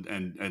 follow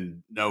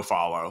and no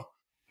follow.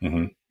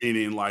 Mm-hmm.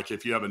 Meaning like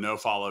if you have a no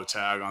follow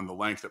tag on the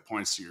link that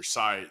points to your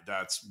site,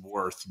 that's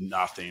worth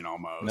nothing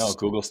almost. No,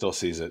 Google still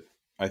sees it.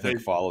 I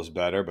think follow's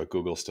better, but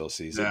Google still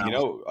sees it.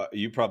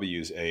 You probably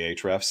use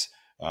Ahrefs.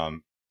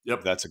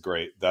 Yep. That's a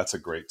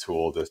great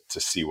tool to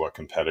see what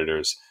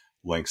competitors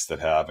links that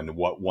have and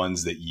what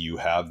ones that you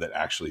have that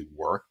actually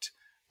worked.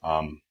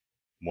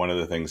 One of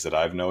the things that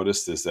I've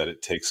noticed is that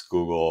it takes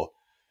Google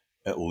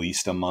at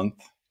least a month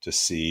to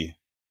see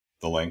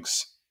the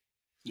links.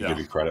 Give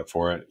you credit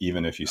for it,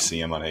 even if you see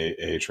them on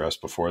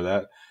Ahrefs before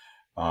that.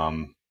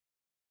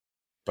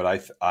 But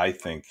I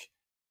think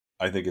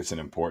it's an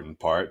important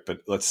part.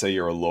 But let's say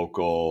you're a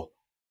local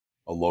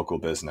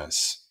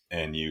business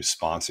and you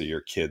sponsor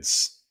your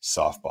kids'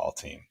 softball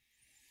team.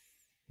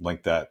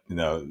 Link that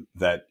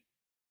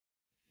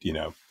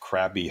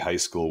crappy high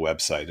school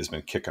website has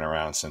been kicking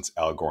around since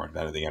Al Gore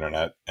invented the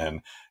internet,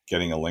 and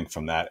getting a link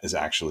from that is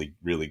actually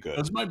really good.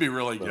 Those might be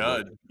really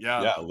good.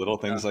 Little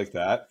things like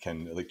that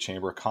can, like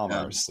Chamber of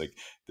Commerce,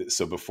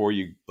 so before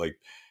you like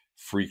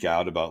freak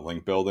out about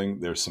link building,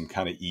 there's some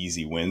kind of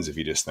easy wins if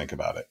you just think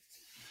about it.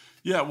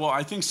 Yeah, well,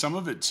 I think some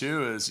of it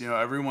too is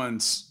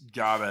everyone's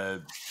got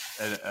a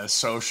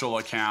social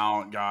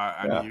account. You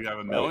have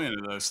a million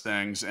of those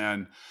things,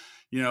 and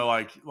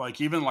like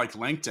even like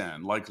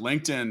LinkedIn. Like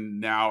LinkedIn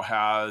now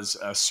has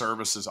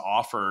services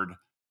offered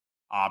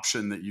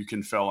option that you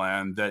can fill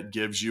in that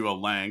gives you a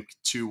link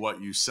to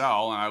what you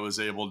sell. And I was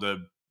able to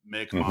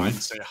make mine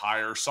say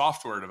hire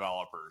software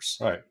developers.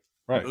 Right.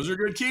 Right. Those are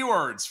good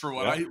keywords for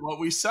what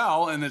we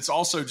sell. And it's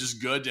also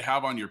just good to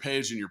have on your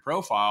page and your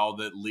profile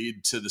that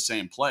lead to the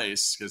same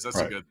place, because that's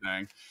a good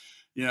thing.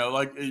 You know,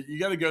 like you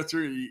got to go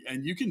through,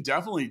 and you can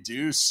definitely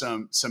do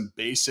some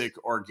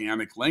basic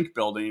organic link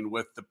building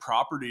with the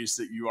properties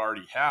that you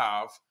already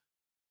have.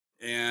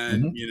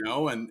 And, you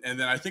know, and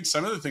then I think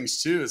some of the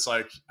things too, it's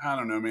like, I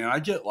don't know, man, I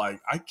get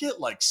like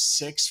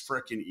 6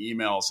 freaking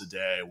emails a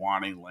day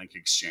wanting link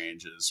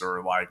exchanges,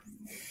 or like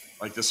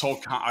this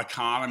whole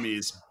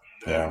economy's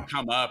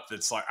come up.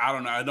 That's like, I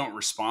don't know. I don't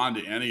respond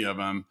to any of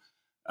them.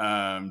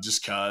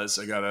 Just cause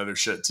I got other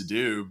shit to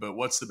do. But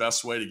what's the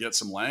best way to get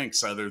some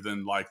links other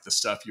than like the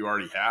stuff you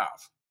already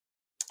have?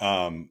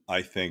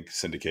 I think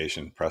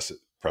syndication, press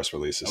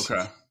releases.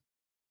 Okay.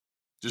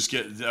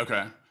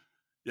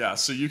 Yeah.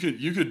 So you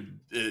could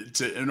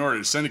in order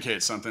to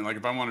syndicate something, like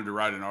if I wanted to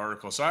write an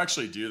article, so I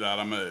actually do that.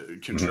 I'm a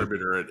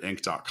contributor at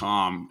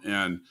inc.com,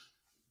 and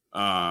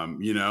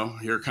you know,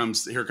 here come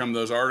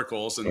those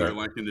articles, and they're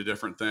linking to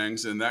different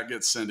things, and that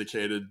gets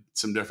syndicated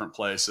some different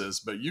places.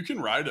 But you can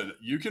write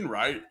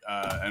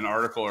an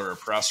article or a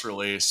press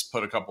release,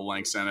 put a couple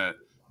links in it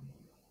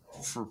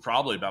for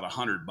probably about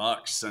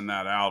 $100, send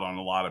that out on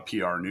a lot of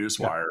PR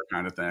newswire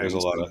kind of things.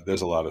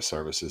 There's a lot of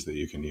services that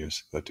you can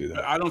use that do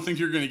that. I don't think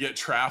you're going to get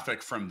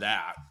traffic from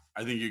that.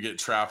 I think you get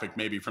traffic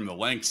maybe from the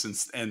links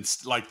and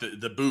like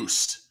the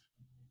boost.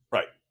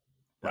 Right.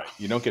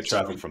 You don't get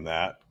traffic from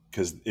that,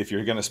 because if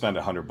you're going to spend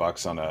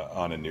 $100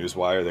 on a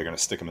newswire, they're going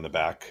to stick them in the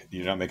back.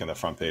 You're not making the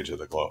front page of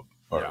the Globe.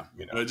 Or,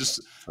 you know,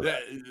 just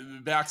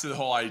back to the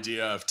whole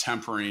idea of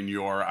tempering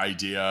your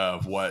idea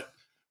of what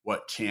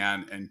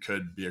can and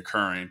could be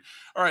occurring.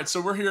 All right. So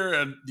we're here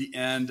at the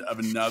end of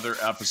another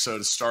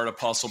episode of Startup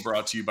Hustle,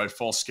 brought to you by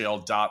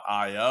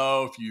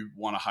Fullscale.io. If you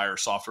want to hire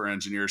software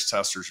engineers,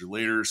 testers, or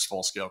leaders,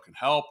 Fullscale can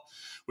help.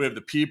 We have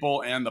the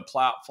people and the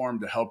platform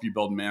to help you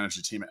build and manage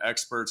a team of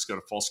experts. Go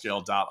to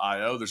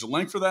Fullscale.io. There's a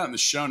link for that in the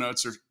show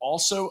notes. There's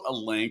also a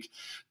link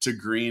to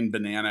Green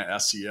Banana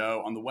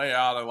SEO. On the way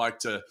out,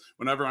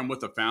 whenever I'm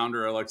with a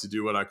founder, I like to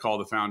do what I call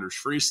the founder's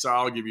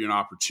freestyle, give you an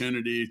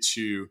opportunity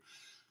to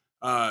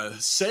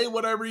say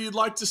whatever you'd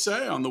like to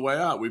say on the way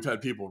out. We've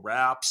had people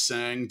rap,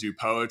 sing, do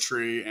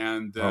poetry,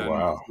 and then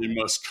the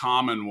most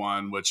common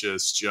one, which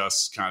is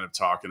just kind of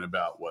talking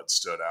about what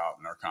stood out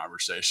in our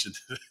conversation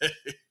today.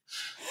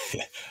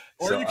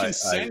 Or so you can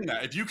sing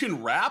that. If you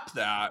can rap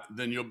that,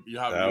 then you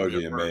have that would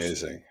be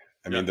amazing.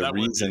 I mean, the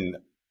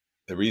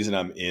reason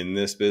I'm in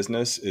this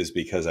business is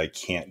because I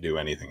can't do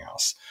anything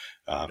else.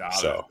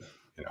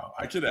 You know,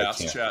 I could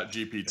ask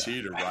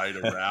ChatGPT to write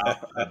a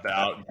rap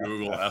about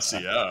Google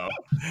SEO.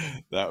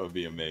 That would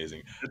be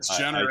amazing. It's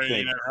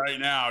generating it right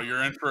now.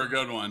 You're in for a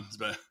good one.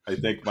 But I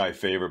think my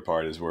favorite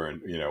part is we're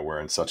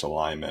in such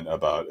alignment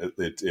about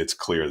it. It's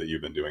clear that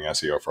you've been doing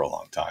SEO for a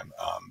long time,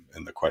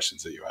 and the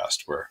questions that you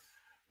asked were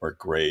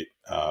great.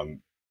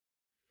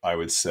 I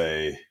would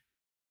say,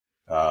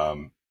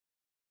 I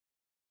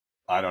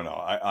don't know.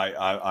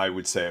 I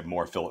would say a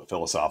more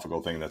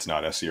philosophical thing that's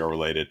not SEO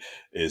related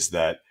is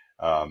that.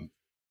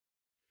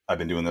 I've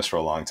been doing this for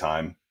a long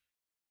time.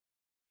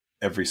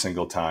 Every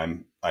single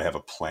time I have a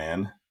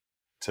plan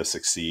to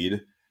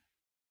succeed,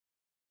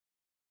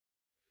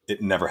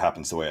 it never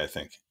happens the way I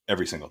think,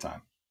 every single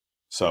time.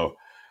 So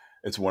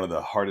it's one of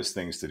the hardest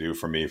things to do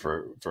for me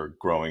for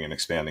growing and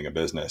expanding a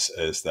business,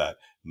 is that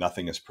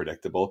nothing is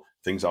predictable.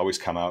 Things always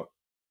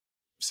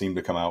seem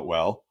to come out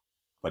well,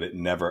 but it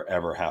never,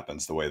 ever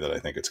happens the way that I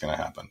think it's going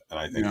to happen. And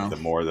I think the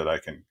more that I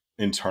can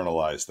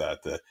internalize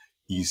that, the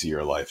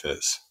easier life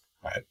is.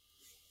 Right.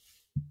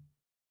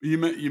 You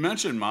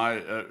mentioned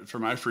for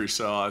my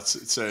freestyle, I'd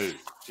say,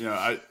 you know,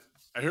 I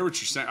hear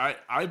what you're saying.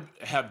 I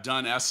have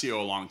done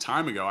SEO a long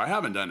time ago. I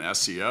haven't done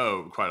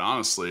SEO, quite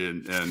honestly,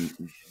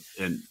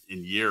 in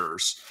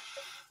years.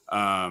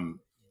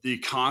 The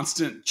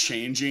constant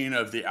changing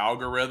of the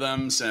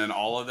algorithms and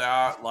all of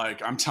that,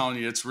 like I'm telling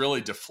you, it's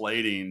really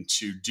deflating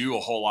to do a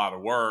whole lot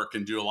of work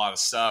and do a lot of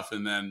stuff,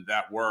 and then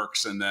that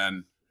works, and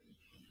then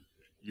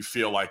you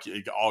feel like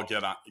it all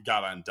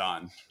got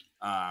undone.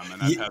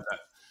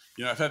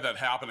 And I've had that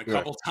happen a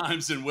couple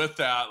times. And with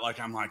that, like,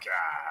 I'm like,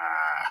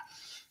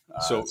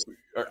 so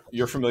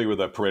you're familiar with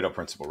the Pareto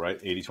principle, right?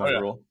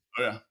 80-20 rule.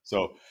 Oh yeah.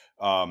 So,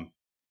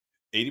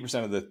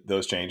 80% of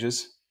those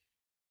changes,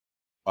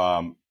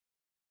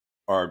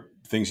 are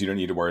things you don't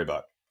need to worry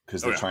about,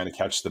 because they're trying to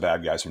catch the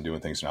bad guys from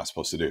doing things they're not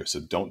supposed to do. So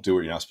don't do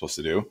what you're not supposed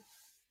to do.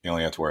 You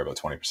only have to worry about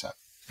 20%.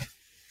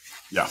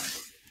 Yeah.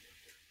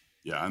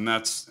 Yeah. And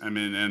that's,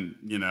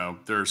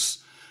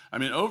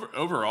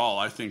 overall,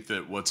 I think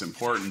that what's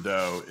important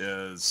though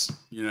is,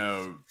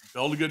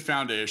 build a good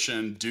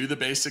foundation, do the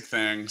basic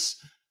things,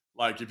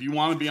 Like if you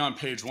want to be on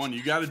page one,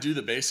 you got to do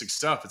the basic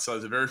stuff. It's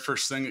like the very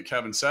first thing that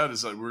Kevin said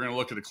is like, we're going to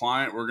look at a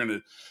client. We're going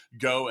to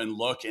go and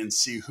look and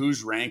see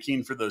who's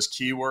ranking for those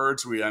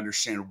keywords. We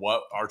understand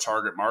what our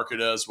target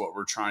market is, what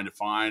we're trying to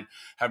find,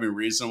 having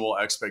reasonable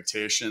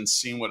expectations,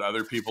 seeing what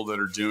other people that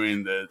are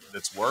doing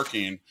that's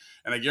working.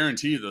 And I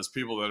guarantee you those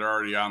people that are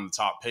already on the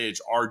top page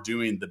are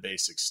doing the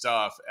basic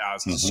stuff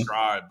as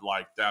described.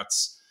 Like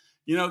that's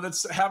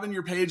having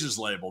your pages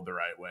labeled the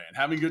right way and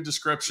having good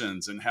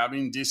descriptions and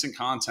having decent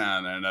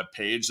content and a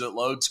page that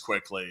loads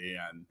quickly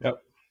and,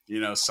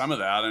 some of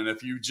that. And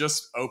if you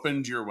just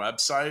opened your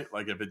website,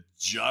 like if it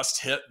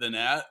just hit the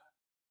net,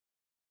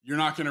 you're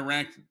not going to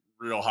rank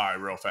real high,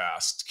 real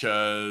fast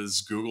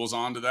because Google's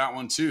onto that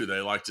one too. They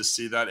like to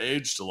see that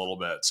aged a little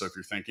bit. So if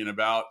you're thinking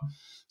about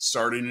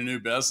starting a new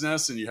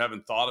business and you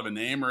haven't thought of a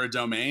name or a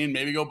domain,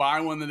 maybe go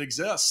buy one that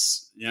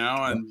exists,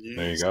 and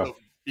there you go.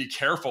 Be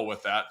careful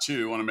with that too.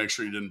 You want to make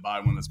sure you didn't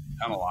buy one that's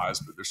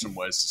penalized, but there's some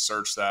ways to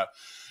search that.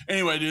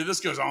 Anyway, dude, this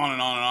goes on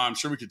and on and on. I'm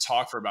sure we could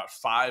talk for about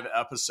 5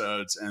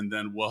 episodes and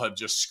then we'll have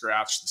just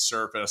scratched the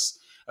surface.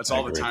 That's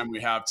all the time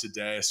we have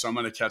today. So I'm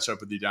going to catch up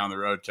with you down the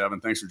road,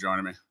 Kevin. Thanks for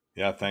joining me.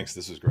 Yeah, thanks.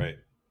 This was great.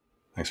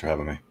 Thanks for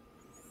having me.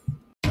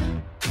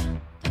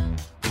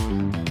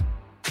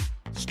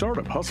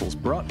 Startup Hustles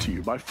brought to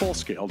you by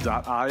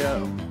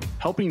Fullscale.io,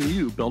 helping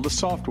you build a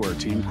software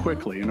team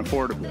quickly and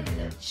affordably.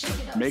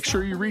 Make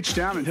sure you reach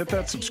down and hit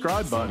that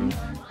subscribe button,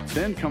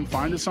 then come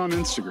find us on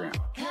Instagram.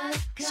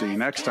 See you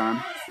next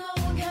time.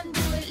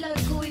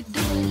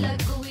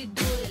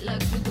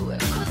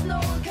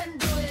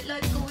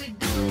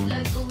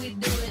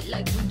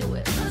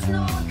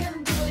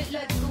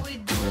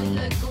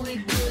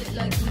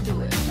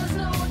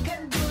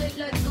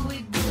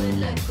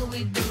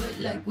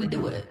 We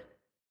do it.